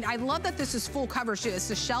there. And I love that this is full coverage too. It's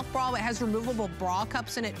a shelf bra. It has removable bra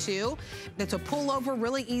cups in it too. It's a pullover,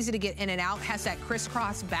 really easy to get in and out. Has that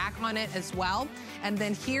crisscross back on it as well. And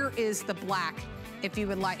then here is the black. If you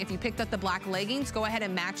would like, if you picked up the black leggings, go ahead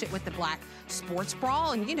and match it with the black sports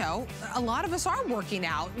bra. And you know, a lot of us are working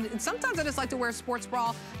out. And sometimes I just like to wear a sports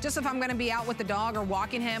bra just if I'm gonna be out with the dog or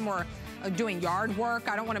walking him or doing yard work.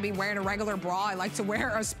 I don't want to be wearing a regular bra. I like to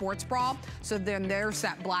wear a sports bra. So then there's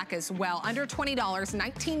that black as well. Under $20,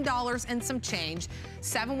 $19 and some change.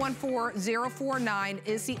 714-049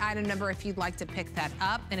 is the item number if you'd like to pick that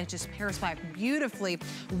up. And it just pairs back beautifully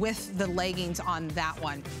with the leggings on that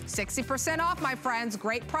one. 60% off, my friends.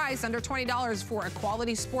 Great price, under $20 for a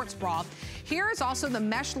quality sports bra. Here is also the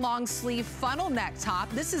mesh long sleeve funnel neck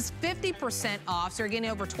top. This is 50% off, so you're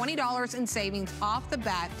getting over $20 in savings off the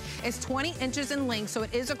bat. It's 20 inches in length, so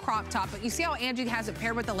it is a crop top, but you see how Angie has it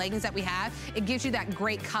paired with the leggings that we have? It gives you that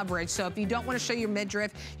great coverage, so if you don't want to show your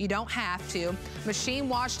midriff, you don't have to. Machine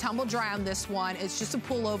wash, tumble dry on this one. It's just a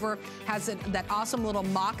pullover, has that awesome little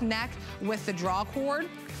mock neck with the draw cord.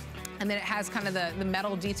 And then it has kind of the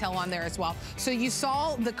metal detail on there as well. So you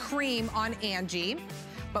saw the cream on Angie,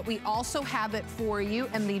 but we also have it for you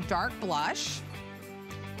in the dark blush,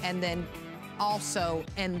 and then also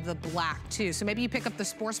in the black too. So maybe you pick up the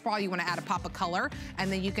sports bra, you want to add a pop of color,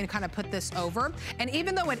 and then you can kind of put this over. And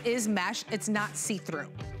even though it is mesh, it's not see-through.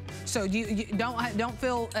 So you don't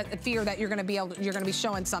feel fear that you're gonna be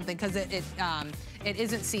showing something, because it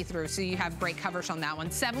isn't see-through, so you have great coverage on that one.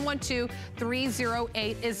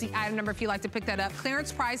 712-308 is the item number if you'd like to pick that up.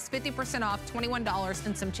 Clearance price, 50% off, $21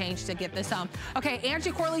 and some change to get this home. Okay,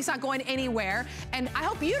 Angie Corley's not going anywhere, and I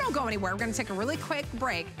hope you don't go anywhere. We're gonna take a really quick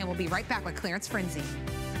break, and we'll be right back with Clearance Frenzy.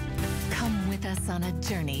 Come with us on a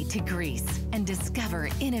journey to Greece and discover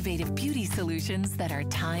innovative beauty solutions that are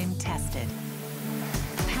time-tested.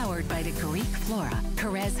 Powered by the Greek flora,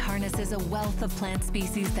 Carez harnesses a wealth of plant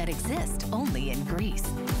species that exist only in Greece.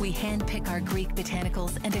 We handpick our Greek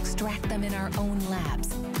botanicals and extract them in our own labs.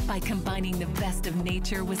 By combining the best of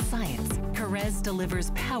nature with science, Carez delivers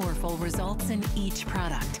powerful results in each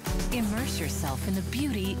product. Immerse yourself in the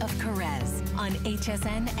beauty of Carez on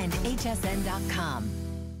HSN and hsn.com.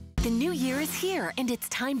 The new year is here, and it's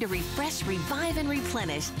time to refresh, revive, and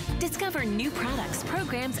replenish. Discover new products,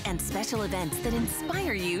 programs, and special events that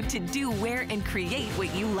inspire you to do, wear, and create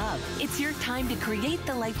what you love. It's your time to create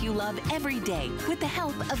the life you love every day with the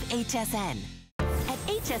help of HSN. At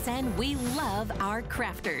HSN, we love our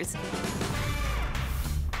crafters.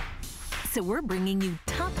 So we're bringing you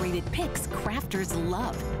top-rated picks crafters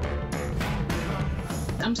love.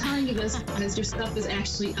 I'm telling you this because your stuff is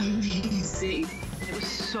actually amazing. It was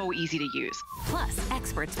so easy to use. Plus,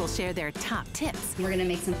 experts will share their top tips. We're gonna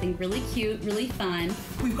make something really cute, really fun.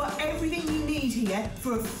 We've got everything you need here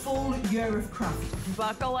for a full year of craft.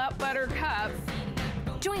 Buckle up, Buttercup.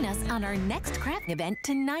 Join us on our next craft event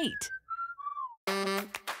tonight.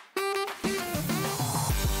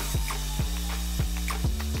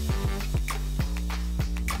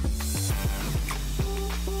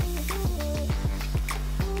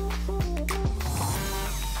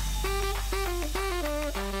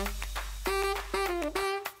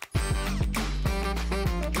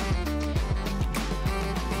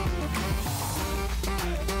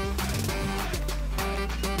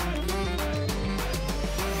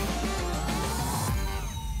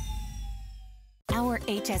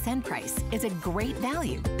 HSN price is a great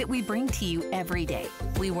value that we bring to you every day.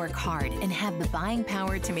 We work hard and have the buying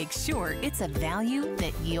power to make sure it's a value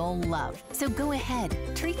that you'll love. So go ahead,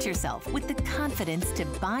 treat yourself with the confidence to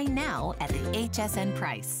buy now at the HSN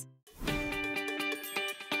price.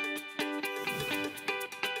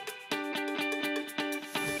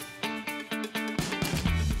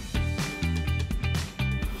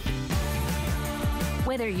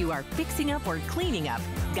 Whether you are fixing up or cleaning up,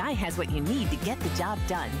 Guy has what you need to get the job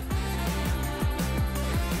done.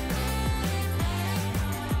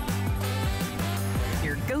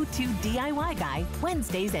 Your go-to DIY guy,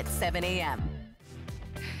 Wednesdays at 7 a.m.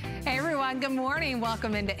 Hey everyone, good morning.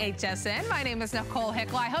 Welcome into HSN. My name is Nicole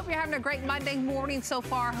Hickle. I hope you're having a great Monday morning so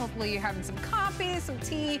far. Hopefully you're having some coffee, some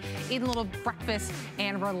tea, eating a little breakfast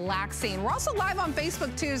and relaxing. We're also live on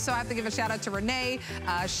Facebook too, so I have to give a shout out to Renee,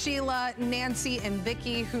 Sheila, Nancy, and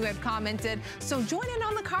Vicky who have commented. So join in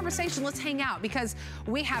on the conversation. Let's hang out because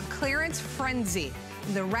we have Clearance Frenzy.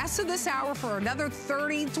 The rest of this hour for another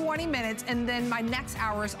 20 minutes, and then my next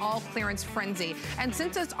hour is all Clearance Frenzy. And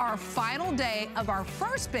since it's our final day of our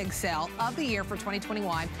first big sale of the year for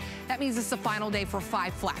 2021, that means it's the final day for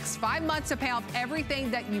 5 Flex. 5 months to pay off everything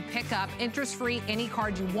that you pick up, interest-free, any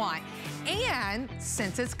card you want. And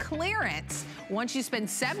since it's clearance, once you spend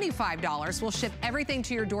 $75, we'll ship everything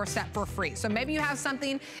to your doorstep for free. So maybe you have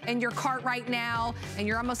something in your cart right now and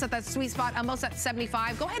you're almost at that sweet spot, almost at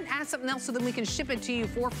 75. Go ahead and add something else so that we can ship it to you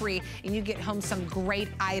for free and you get home some great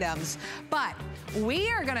items. But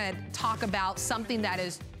we are gonna talk about something that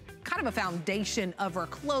is kind of a foundation of our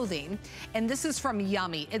clothing, and this is from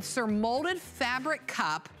Yummy. It's their molded fabric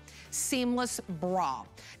cup seamless bra.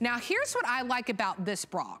 Now here's what I like about this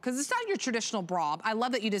bra, because it's not your traditional bra. I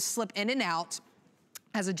love that you just slip in and out.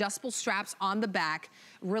 Has adjustable straps on the back,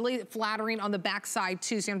 really flattering on the back side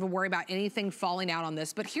too, so you don't have to worry about anything falling out on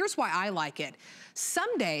this. But here's why I like it.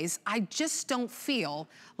 Some days I just don't feel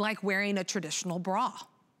like wearing a traditional bra.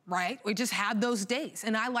 Right? We just have those days.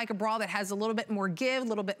 And I like a bra that has a little bit more give, a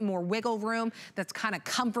little bit more wiggle room, that's kind of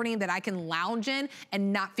comforting, that I can lounge in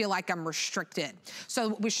and not feel like I'm restricted.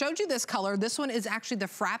 So we showed you this color. This one is actually the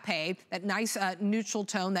frappe, that nice neutral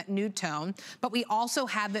tone, that nude tone. But we also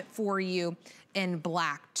have it for you in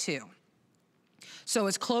black too. So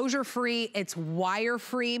it's closure free, it's wire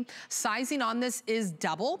free. Sizing on this is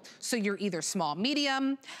double. So you're either small,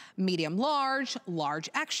 medium, medium large, large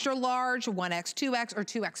extra large, 1X, 2X, or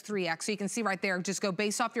 2X, 3X. So you can see right there, just go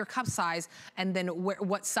based off your cup size and then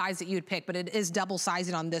what size that you'd pick, but it is double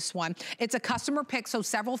sizing on this one. It's a customer pick, so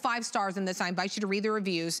several 5 stars in this. I invite you to read the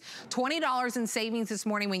reviews. $20 in savings this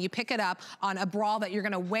morning when you pick it up on a bra that you're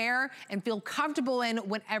gonna wear and feel comfortable in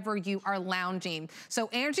whenever you are lounging. So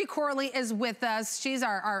Angie Corley is with us. She's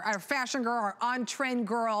our fashion girl, our on-trend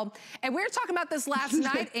girl. And we were talking about this last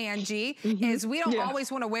night, Angie, is we don't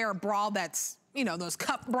always wanna wear a bra that's, you know, those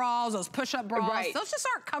cup bras, those push-up bras. Right. Those just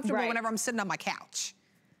aren't comfortable whenever I'm sitting on my couch.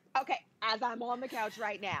 Okay, as I'm on the couch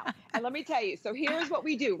right now. And let me tell you, so here's what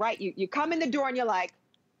we do, right? You come in the door and you're like,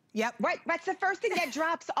 yep. Right, that's the first thing that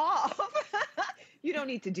drops off. You don't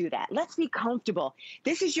need to do that. Let's be comfortable.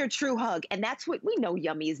 This is your true hug, and that's what we know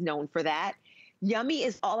Yummy is known for that. Yummy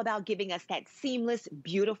is all about giving us that seamless,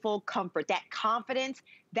 beautiful comfort, that confidence.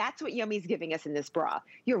 That's what Yummy's giving us in this bra.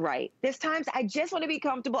 You're right. There's times I just want to be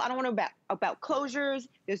comfortable. I don't want to about closures.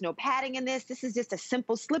 There's no padding in this. This is just a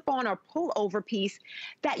simple slip-on or pull-over piece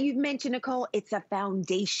that you've mentioned, Nicole. It's a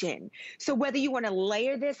foundation. So whether you want to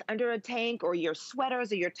layer this under a tank or your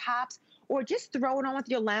sweaters or your tops, or just throw it on with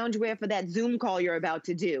your loungewear for that Zoom call you're about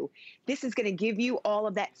to do. This is gonna give you all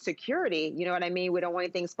of that security, you know what I mean? We don't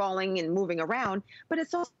want things falling and moving around, but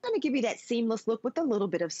it's also gonna give you that seamless look with a little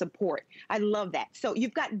bit of support. I love that. So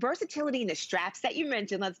you've got versatility in the straps that you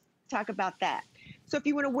mentioned. Let's talk about that. So if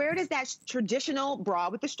you want to wear it as that traditional bra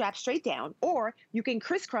with the strap straight down, or you can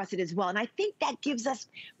crisscross it as well. And I think that gives us,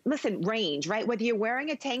 listen, range, right? Whether you're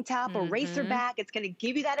wearing a tank top or racer back, it's going to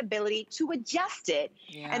give you that ability to adjust it.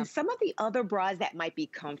 Yeah. And some of the other bras that might be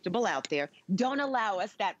comfortable out there don't allow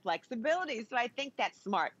us that flexibility. So I think that's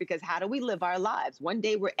smart, because how do we live our lives? One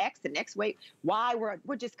day we're X, the next way Y,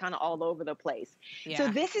 we're just kind of all over the place. Yeah. So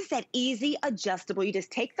this is that easy adjustable. You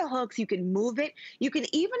just take the hooks, you can move it. You can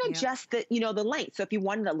even adjust the, you know, the length. So if you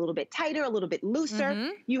want it a little bit tighter, a little bit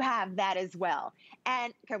looser, you have that as well.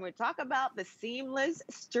 And can we talk about the seamless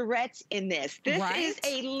stretch in this? This is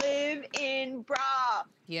a live-in bra.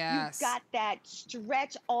 Yes. You've got that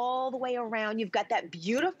stretch all the way around. You've got that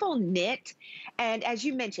beautiful knit. And as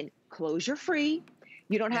you mentioned, closure-free.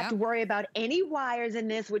 You don't have to worry about any wires in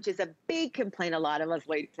this, which is a big complaint a lot of us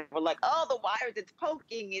ladies have. We're like, oh, the wires, it's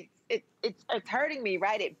poking, it's hurting me,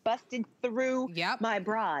 right? It busted through my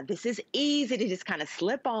bra. This is easy to just kind of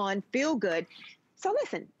slip on, feel good. So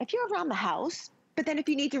listen, if you're around the house, but then if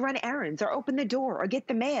you need to run errands or open the door or get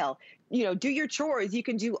the mail, you know, do your chores, you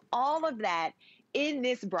can do all of that in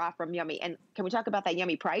this bra from Yummy. And can we talk about that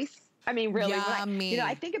Yummy price? I mean, really, you know,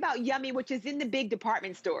 I think about Yummy, which is in the big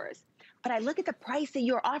department stores. But I look at the price that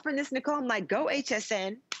you're offering this, Nicole. I'm like, go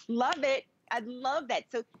HSN. Love it. I love that.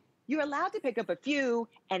 So you're allowed to pick up a few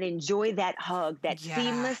and enjoy that hug, that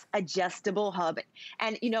seamless, adjustable hug.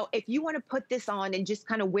 And, you know, if you want to put this on and just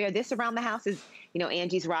kind of wear this around the house, as, you know,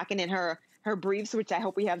 Angie's rocking in her briefs, which I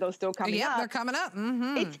hope we have those still coming up. Yeah, they're coming up.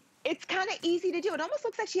 It's kind of easy to do. It almost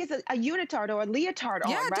looks like she has a unitard or a leotard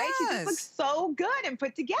on, right? She just looks so good and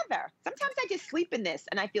put together. Sometimes I just sleep in this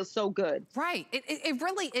and I feel so good. Right. It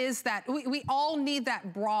really is that. We all need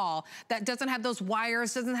that bra that doesn't have those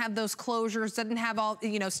wires, doesn't have those closures, doesn't have all,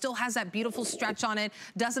 you know, still has that beautiful stretch on it,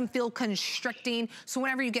 doesn't feel constricting. So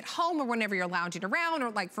whenever you get home or whenever you're lounging around,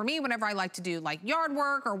 or like for me, whenever I like to do like yard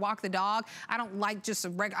work or walk the dog, I don't like just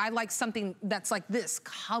I like something that's like this,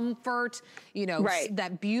 comfort, you know,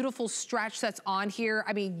 that beautiful stretch that's on here.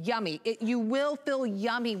 I mean, Yummy. You will feel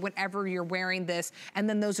yummy whenever you're wearing this. And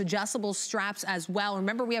then those adjustable straps as well.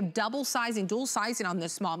 Remember, we have double sizing, dual sizing on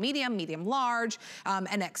this small, medium, medium, large,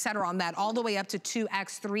 and et cetera on that, all the way up to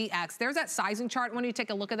 2X, 3X. There's that sizing chart when you take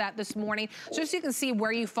a look at that this morning, just so you can see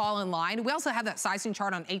where you fall in line. We also have that sizing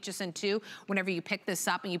chart on HSN too, whenever you pick this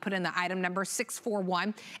up and you put in the item number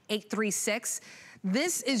 641836.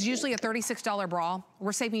 This is usually a $36 bra.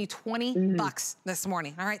 We're saving you 20 bucks this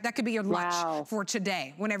morning, all right? That could be your lunch for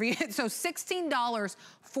today, whenever you hit. So $16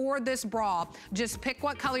 for this bra. Just pick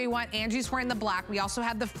what color you want. Angie's wearing the black. We also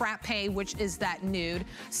have the frappe, which is that nude.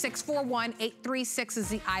 641836 is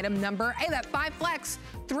the item number. Hey, that 5 flex,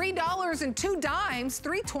 $3.02,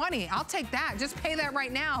 $3.20. I'll take that. Just pay that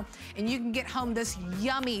right now, and you can get home this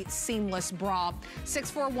yummy seamless bra.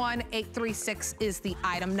 641836 is the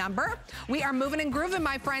item number. We are moving and grooving,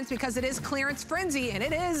 my friends, because it is clearance frenzy, and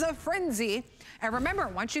it is a frenzy. And remember,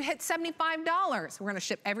 once you hit $75, we're gonna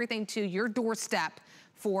ship everything to your doorstep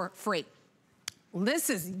for free. This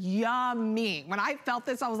is yummy. When I felt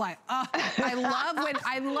this, I was like, oh,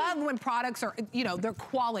 I love when products are, you know, they're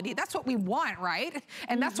quality. That's what we want, right?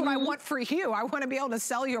 And that's what I want for you. I want to be able to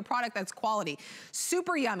sell you a product that's quality.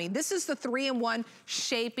 Super yummy. This is the 3-in-1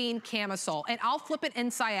 shaping camisole. And I'll flip it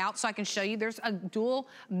inside out so I can show you. There's a dual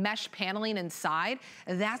mesh paneling inside.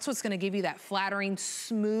 That's what's going to give you that flattering,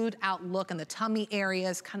 smooth out look in the tummy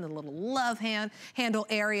areas, kind of the little love handle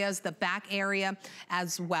areas, the back area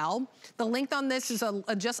as well. The length on this is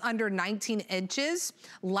just under 19 inches,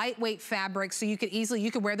 lightweight fabric, so you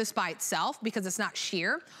could wear this by itself because it's not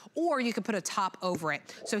sheer, or you could put a top over it.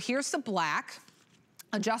 So here's the black.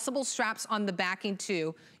 Adjustable straps on the backing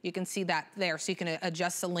too. You can see that there, so you can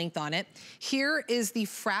adjust the length on it. Here is the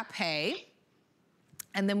frappe.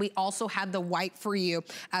 And then we also have the white for you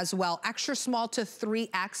as well. Extra small to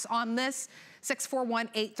 3X on this.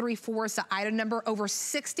 641834 is the item number, over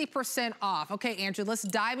 60% off. Okay, Angie, let's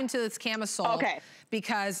dive into this camisole. Okay.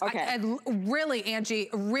 Because really, Angie,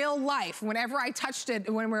 real life, whenever I touched it,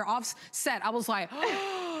 when we were off set, I was like,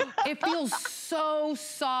 oh, it feels so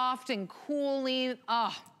soft and cooling.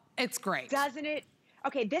 Oh, it's great. Doesn't it?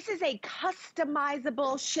 Okay, this is a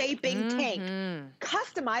customizable shaping tank.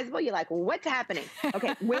 Customizable, you're like, well, what's happening?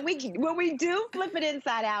 Okay, when we do flip it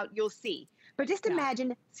inside out, you'll see. But just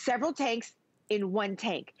imagine several tanks in one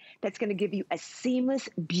tank. That's gonna give you a seamless,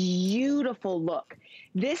 beautiful look.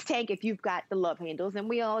 This tank, if you've got the love handles, and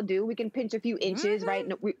we all do, we can pinch a few inches, right?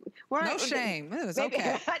 No shame, it was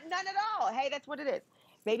okay. None at all. Hey, that's what it is.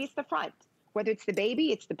 Maybe it's the front. Whether it's the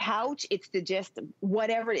baby, it's the pouch, it's the just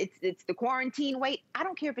whatever, it's the quarantine weight. I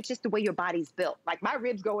don't care if it's just the way your body's built. Like my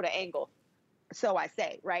ribs go at an angle, so I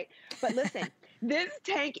say, right? But listen, this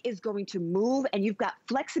tank is going to move, and you've got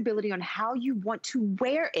flexibility on how you want to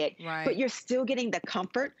wear it, but you're still getting the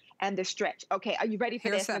comfort and the stretch. Okay, are you ready for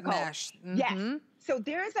this, Nicole? Mesh. Yes. So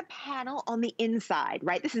there is a panel on the inside,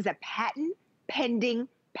 right? This is a patent pending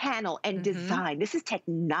panel and design. This is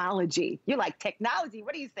technology. You're like, technology?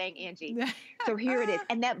 What are you saying, Angie? So here it is.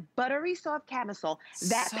 And that buttery soft camisole,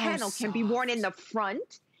 that panel can be worn in the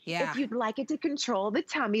front if you'd like it to control the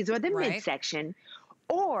tummies or the midsection,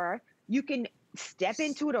 or you can step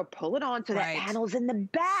into it or pull it on so that panel's in the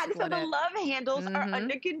back. So the love handles are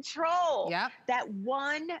under control. That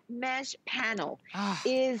one mesh panel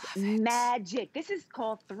is magic. This is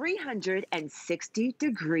called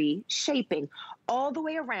 360-degree shaping. All the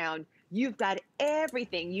way around, you've got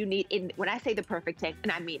everything you need in, when I say the perfect tank,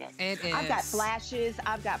 and I mean it. It is. I've got flashes,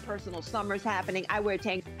 I've got personal summers happening. I wear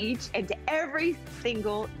tanks each and every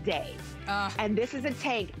single day. And this is a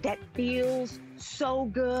tank that feels so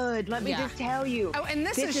good. Let me just tell you. Oh, and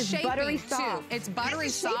this is shaping buttery soft. Too. It's buttery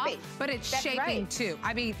soft, but it's shaping too.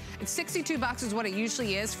 I mean, $62 is what it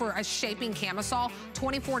usually is for a shaping camisole.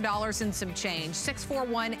 $24 and some change.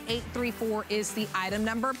 641834 is the item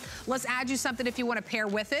number. Let's add you something if you want to pair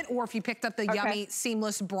with it, or if you picked up the yummy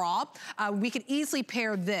seamless bra. We could easily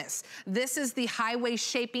pair this. This is the highway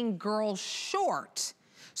shaping girl short.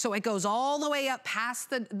 So it goes all the way up past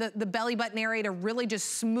the belly button area to really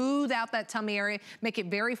just smooth out that tummy area, make it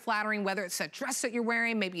very flattering, whether it's a dress that you're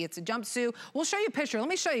wearing, maybe it's a jumpsuit. We'll show you a picture. Let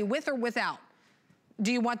me show you with or without.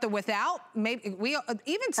 Do you want the without? Maybe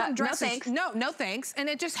even some dresses. No thanks. No thanks. And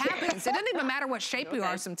it just happens. It doesn't even matter what shape you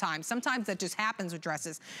are sometimes. Sometimes that just happens with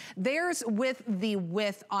dresses. There's with the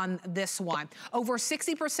width on this one. Over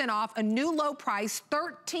 60% off, a new low price,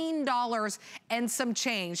 $13 and some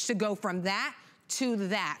change to go from that to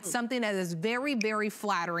that. Something that is very, very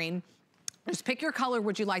flattering. Just pick your color.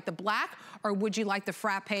 Would you like the black or would you like the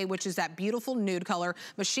frappe, which is that beautiful nude color?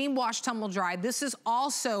 Machine wash, tumble dry. This is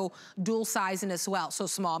also dual sizing as well. So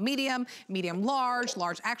small, medium, medium large,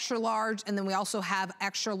 large extra large, and then we also have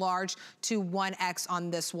extra large to 1X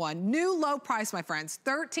on this one. New low price, my friends,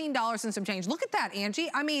 $13 and some change. Look at that, Angie.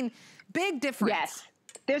 I mean, big difference. Yes.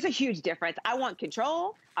 There's a huge difference. I want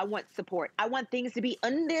control. I want support. I want things to be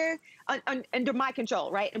under my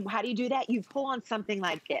control, right? And how do you do that? You pull on something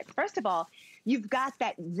like this. First of all, you've got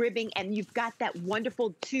that ribbing and you've got that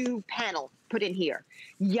wonderful tube panel put in here.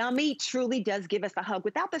 Yummy truly does give us a hug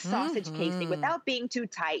without the sausage casing, without being too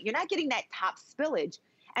tight. You're not getting that top spillage.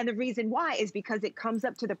 And the reason why is because it comes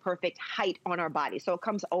up to the perfect height on our body. So it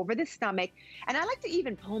comes over the stomach. And I like to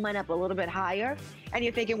even pull mine up a little bit higher. And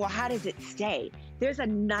you're thinking, well, how does it stay? There's a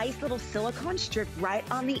nice little silicone strip right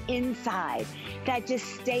on the inside that just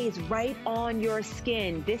stays right on your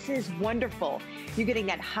skin. This is wonderful. You're getting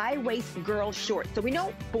that high waist girl short. So we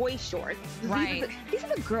know boy shorts. Right. These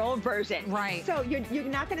are the girl version. Right. So you're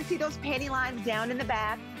not going to see those panty lines down in the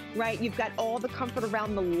back. right? You've got all the comfort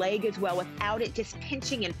around the leg as well without it just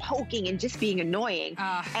pinching and poking and just being annoying.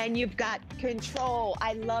 And you've got control.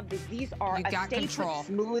 I love this. These are a statement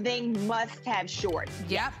smoothing must-have shorts.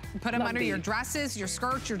 Yep. Put them under your dresses, your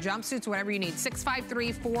skirts, your jumpsuits, whatever you need.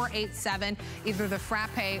 653-487, either the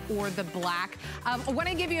frappe or the black. I want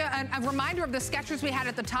to give you a reminder of the Skechers we had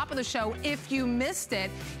at the top of the show. If you missed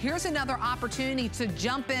it, here's another opportunity to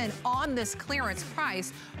jump in on this clearance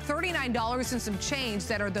price. $39 and some change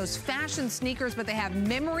that are those fashion sneakers, but they have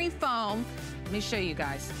memory foam. Let me show you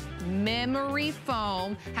guys. Memory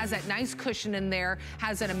foam has that nice cushion in there,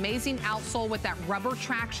 has an amazing outsole with that rubber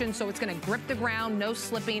traction, so it's gonna grip the ground, no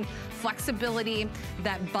slipping, flexibility,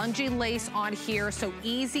 that bungee lace on here, so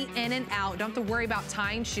easy in and out. Don't have to worry about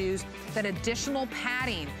tying shoes. That additional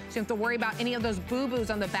padding, so you don't have to worry about any of those boo-boos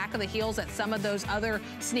on the back of the heels that some of those other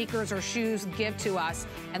sneakers or shoes give to us.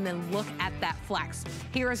 And then look at that flex.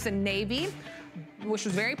 Here is the navy, which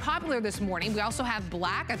was very popular this morning. We also have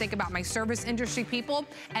black, I think about my service industry people,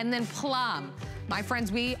 and then plum. My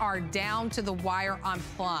friends, we are down to the wire on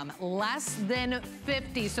plum. Less than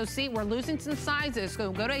 50. So see, we're losing some sizes.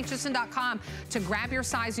 So go to hsn.com to grab your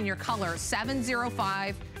size and your color.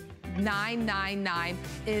 705-999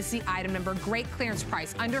 is the item number. Great clearance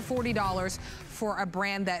price, under $40 for a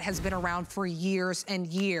brand that has been around for years and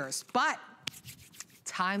years. But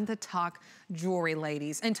time to talk jewelry,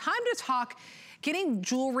 ladies, and time to talk getting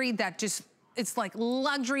jewelry that just, it's like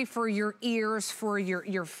luxury for your ears, for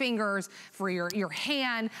your fingers, for your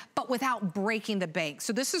hand, but without breaking the bank.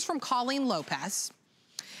 So this is from Colleen Lopez.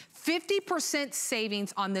 50%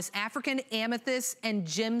 savings on this African amethyst and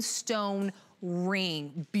gemstone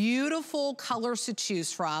ring. Beautiful colors to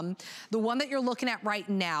choose from. The one that you're looking at right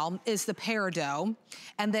now is the peridot.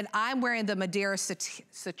 And then I'm wearing the Madeira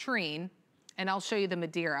citrine. And I'll show you the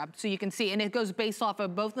Madeira so you can see. And it goes based off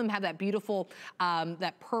of, both of them have that beautiful,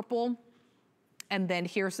 that purple. And then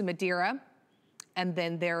here's the Madeira. And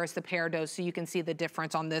then there is the peridot, so you can see the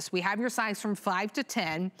difference on this. We have your size from 5 to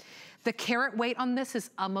 10. The carat weight on this is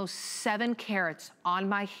almost 7 carats on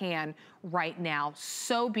my hand right now.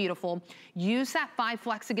 So beautiful. Use that 5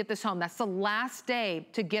 Flex to get this home. That's the last day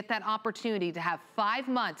to get that opportunity to have 5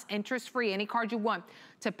 months interest-free, any card you want,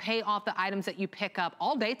 to pay off the items that you pick up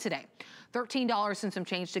all day today. $13 and some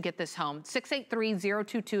change to get this home.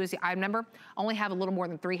 683-022 is the item number. Only have a little more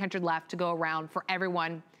than 300 left to go around for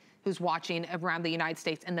everyone who's watching around the United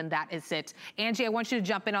States, and then that is it. Angie, I want you to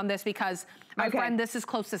jump in on this because, my friend, this is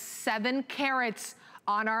close to 7 carats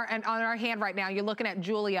on our hand right now. You're looking at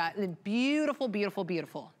Julia. Beautiful, beautiful,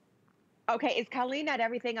 beautiful. Okay, is Colleen not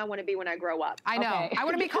everything I want to be when I grow up? I know. Okay. I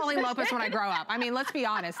want to be Colleen Lopez when I grow up. I mean, let's be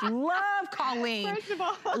honest. Love Colleen. First of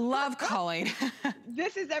all. Love Colleen.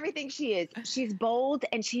 This is everything she is. She's bold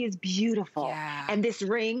and she is beautiful. Yeah. And this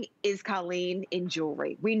ring is Colleen in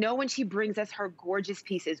jewelry. We know when she brings us her gorgeous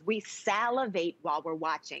pieces, we salivate while we're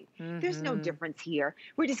watching. There's no difference here.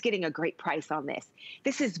 We're just getting a great price on this.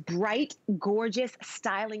 This is bright, gorgeous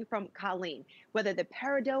styling from Colleen. Whether the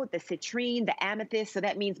peridot, the citrine, the amethyst, so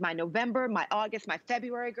that means my November, my August, my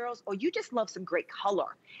February girls, or you just love some great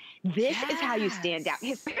color. This is how you stand out.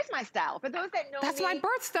 Here's my style. For those that know That's me, my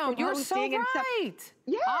birthstone. You're so right.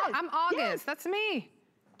 Yes, I'm August. yes. That's me.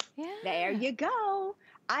 Yeah. There you go.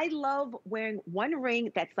 I love wearing one ring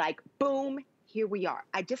that's like, boom, here we are.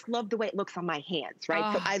 I just love the way it looks on my hands,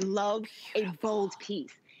 right? So I love a bold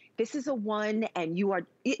piece. This is a one, and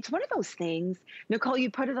it's one of those things, Nicole,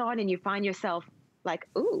 you put it on and you find yourself like,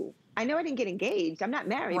 ooh, I know I didn't get engaged. I'm not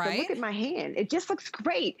married, but look at my hand. It just looks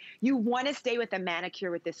great. You want to stay with a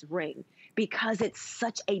manicure with this ring because it's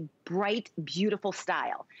such a bright, beautiful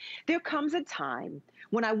style. There comes a time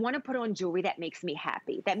when I want to put on jewelry that makes me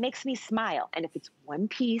happy, that makes me smile. And if it's one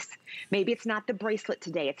piece, maybe it's not the bracelet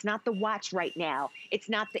today. It's not the watch right now. It's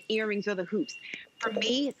not the earrings or the hoops. For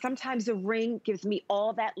me, sometimes the ring gives me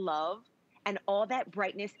all that love and all that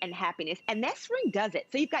brightness and happiness. And this ring does it.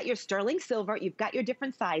 So you've got your sterling silver, you've got your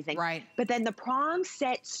different sizing. Right. But then the prong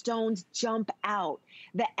set stones jump out.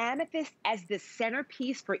 The amethyst as the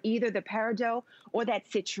centerpiece for either the peridot or that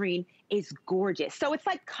citrine is gorgeous. So it's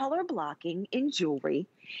like color blocking in jewelry.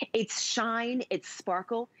 It's shine, it's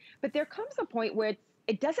sparkle. But there comes a point where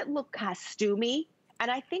it doesn't look costumey. And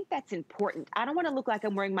I think that's important. I don't want to look like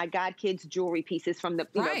I'm wearing my godkids' jewelry pieces from the,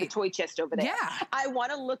 you know, the toy chest over there. Yeah. I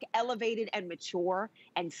want to look elevated and mature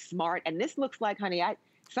and smart. And this looks like, honey,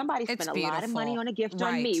 somebody spent a lot of money on a gift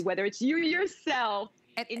on me, whether it's you yourself.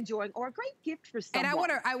 enjoying, or a great gift for someone.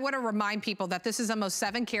 And I want to remind people that this is almost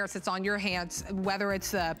 7 carats. It's on your hands, whether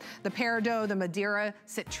it's the Peridot, the Madeira,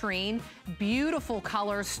 citrine. Beautiful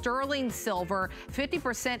color, sterling silver,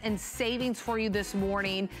 50% in savings for you this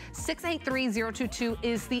morning. 683022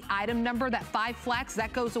 is the item number. That 5 flex,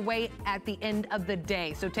 that goes away at the end of the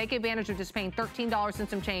day. So take advantage of just paying $13 and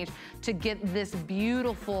some change to get this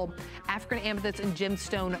beautiful African amethyst and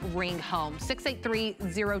gemstone ring home.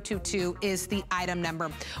 683022 is the item number.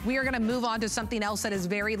 We are going to move on to something else that is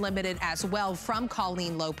very limited as well from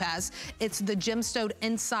Colleen Lopez. It's the gemstone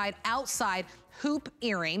inside outside hoop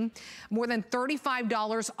earring. More than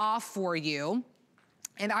 $35 off for you.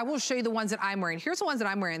 And I will show you the ones that I'm wearing. Here's the ones that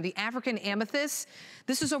I'm wearing. The African amethyst.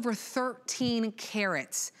 This is over 13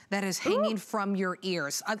 carats that is hanging from your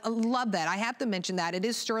ears. I love that. I have to mention that. It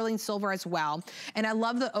is sterling silver as well. And I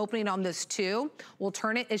love the opening on this too. We'll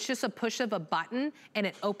turn it. It's just a push of a button and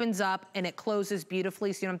it opens up and it closes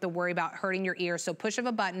beautifully, so you don't have to worry about hurting your ears. So push of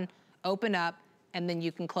a button, open up, and then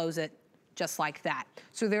you can close it just like that.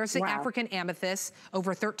 So there's the African amethyst,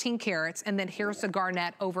 over 13 carats, and then here's the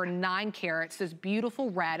garnet, over 9 carats. This beautiful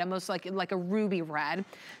red, almost like a ruby red.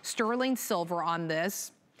 Sterling silver on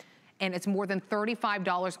this, and it's more than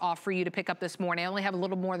 $35 off for you to pick up this morning. I only have a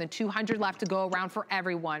little more than 200 left to go around for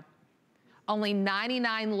everyone. Only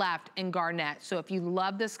 99 left in garnet. So if you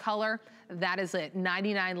love this color, that is it.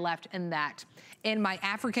 99 left in that. In my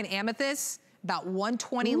African amethyst, about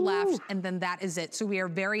 120 left, and then that is it. So we are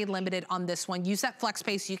very limited on this one. Use that flex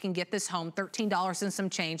pay so you can get this home. $13 and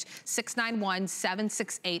some change.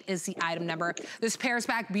 691768 is the item number. This pairs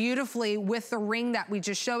back beautifully with the ring that we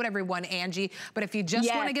just showed everyone, Angie. But if you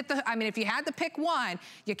just want to get the, I mean, if you had to pick one,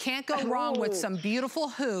 you can't go wrong with some beautiful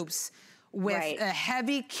hoops with a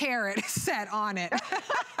heavy carat set on it.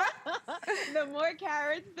 The more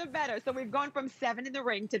carats, the better. So we've gone from 7 in the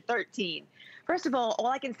ring to 13. First of all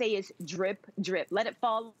I can say is drip, drip. Let it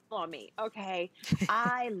fall on me, okay?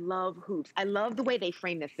 I love hoops. I love the way they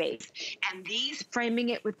frame the face. And these, framing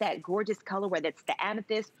it with that gorgeous color, whether it's the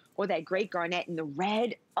amethyst or that great garnet and the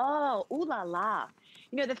red, oh, ooh la la.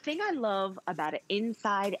 You know, the thing I love about an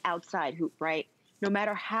inside-outside hoop, right? No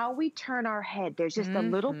matter how we turn our head, there's just a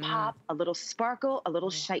little pop, a little sparkle, a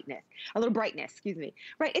little shyness, a little brightness, excuse me.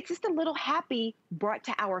 Right? It's just a little happy brought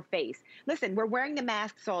to our face. Listen, we're wearing the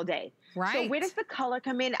masks all day. Right. So where does the color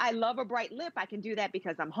come in? I love a bright lip. I can do that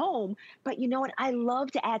because I'm home. But you know what? I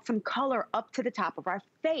love to add some color up to the top of our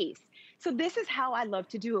face. So this is how I love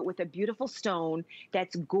to do it, with a beautiful stone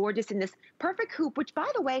that's gorgeous in this perfect hoop, which, by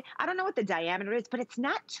the way, I don't know what the diameter is, but it's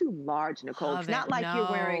not too large, Nicole. It's not like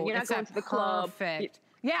you're wearing, you're not going to the club. Perfect.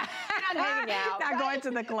 Yeah. You're not hanging out. Not going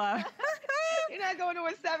to the club. You're not going to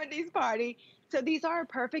a 70s party. So these are a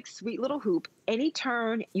perfect, sweet little hoop. Any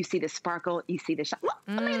turn, you see the sparkle, you see the shine. Look,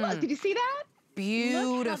 I mean, look, did you see that?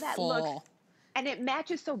 Beautiful. Look how that looks. And it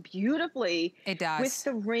matches so beautifully with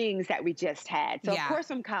the rings that we just had. So, of course,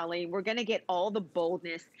 from Colleen, we're going to get all the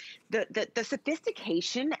boldness, the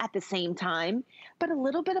sophistication at the same time, but a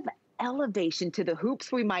little bit of elevation to the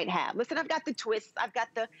hoops we might have. Listen, I've got the twists. I've got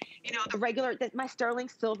the, you know, the regular, my sterling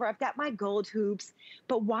silver. I've got my gold hoops.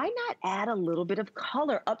 But why not add a little bit of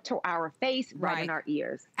color up to our face, right in our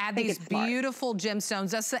ears? Add these beautiful gemstones.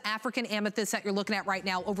 That's the African amethyst that you're looking at right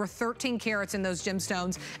now. Over 13 carats in those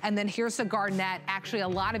gemstones. And then here's the garnet. Actually, a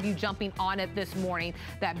lot of you jumping on it this morning.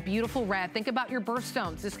 That beautiful red. Think about your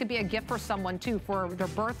birthstones. This could be a gift for someone, too, for their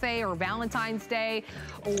birthday or Valentine's Day,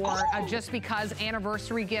 or just because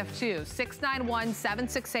anniversary gift, too.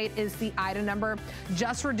 691768 is the item number.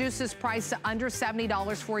 Just reduce this price to under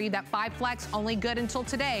 $70 for you. That 5 flex, only good until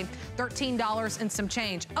today. $13 and some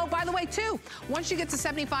change. Oh, by the way, too, once you get to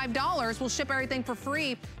 $75, we'll ship everything for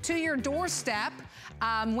free to your doorstep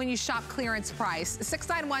when you shop clearance price.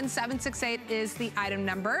 691768 is the item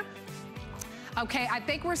number. Okay, I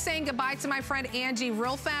think we're saying goodbye to my friend Angie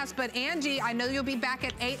real fast, but Angie, I know you'll be back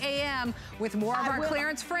at 8 a.m. with more of our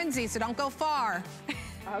clearance frenzy, so don't go far.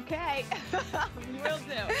 Okay, will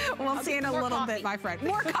do. We'll see in a little bit, my friend.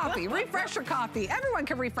 More coffee, refresh your coffee. Everyone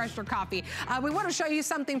can refresh their coffee. We want to show you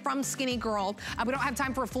something from Skinny Girl. We don't have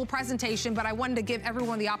time for a full presentation, but I wanted to give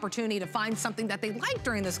everyone the opportunity to find something that they like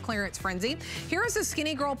during this clearance frenzy. Here is the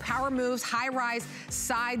Skinny Girl Power Moves High-Rise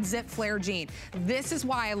Side Zip Flare Jean. This is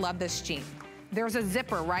why I love this jean. There's a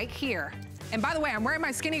zipper right here. And by the way, I'm wearing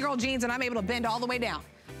my Skinny Girl jeans and I'm able to bend all the way down.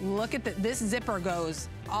 Look at this zipper goes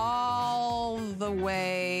all the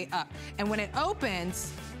way up. And when it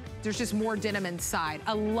opens, there's just more denim inside.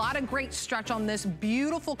 A lot of great stretch on this,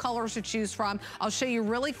 beautiful colors to choose from. I'll show you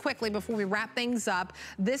really quickly before we wrap things up.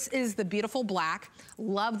 This is the beautiful black.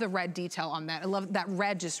 Love the red detail on that. I love that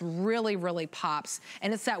red, just really, really pops.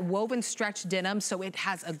 And it's that woven stretch denim, so it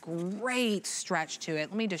has a great stretch to it.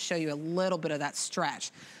 Let me just show you a little bit of that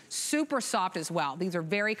stretch. Super soft as well. These are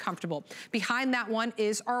very comfortable. Behind that one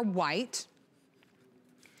is our white.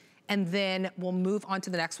 And then we'll move on to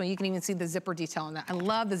the next one. You can even see the zipper detail on that. I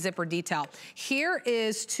love the zipper detail. Here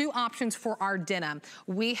is two options for our denim.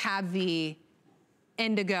 We have the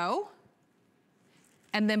indigo,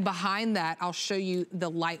 and then behind that, I'll show you the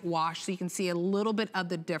light wash so you can see a little bit of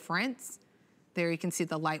the difference. There you can see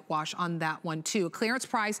the light wash on that one too. Clearance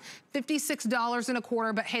price,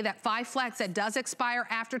 $56.25, but hey, that 5 flex, that does expire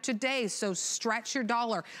after today, so stretch your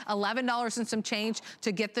dollar. $11 and some change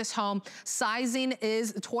to get this home. Sizing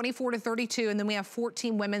is 24 to 32, and then we have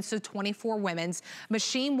 14 women's, so 24 women's.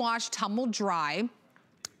 Machine wash, tumble dry.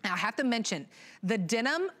 Now I have to mention, the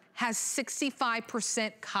denim has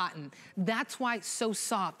 65% cotton. That's why it's so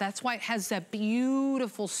soft. That's why it has that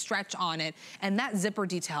beautiful stretch on it. And that zipper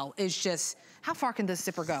detail is just, how far can this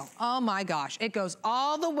zipper go? Oh my gosh, it goes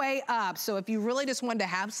all the way up. So if you really just wanted to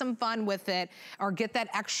have some fun with it or get that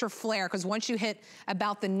extra flare, because once you hit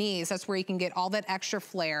about the knees, that's where you can get all that extra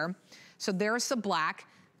flare. So there's the black.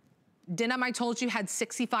 Denim, I told you, had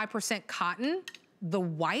 65% cotton. The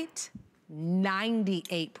white,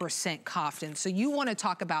 98% cotton. So you want to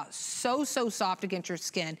talk about so soft against your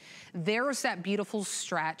skin. There's that beautiful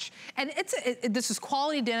stretch. And this is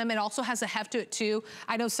quality denim. It also has a heft to it too.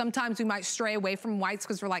 I know sometimes we might stray away from whites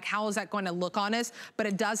because we're like, how is that going to look on us? But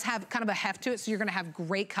it does have kind of a heft to it, so you're going to have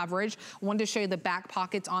great coverage. I wanted to show you the back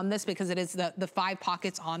pockets on this because it is the 5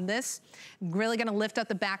 pockets on this. Really going to lift up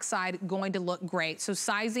the backside, going to look great. So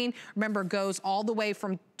sizing, remember, goes all the way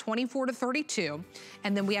from 24 to 32.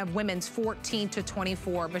 And then we have women's 14 to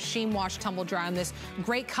 24. Machine wash, tumble dry on this.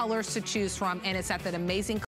 Great colors to choose from, and it's at that amazing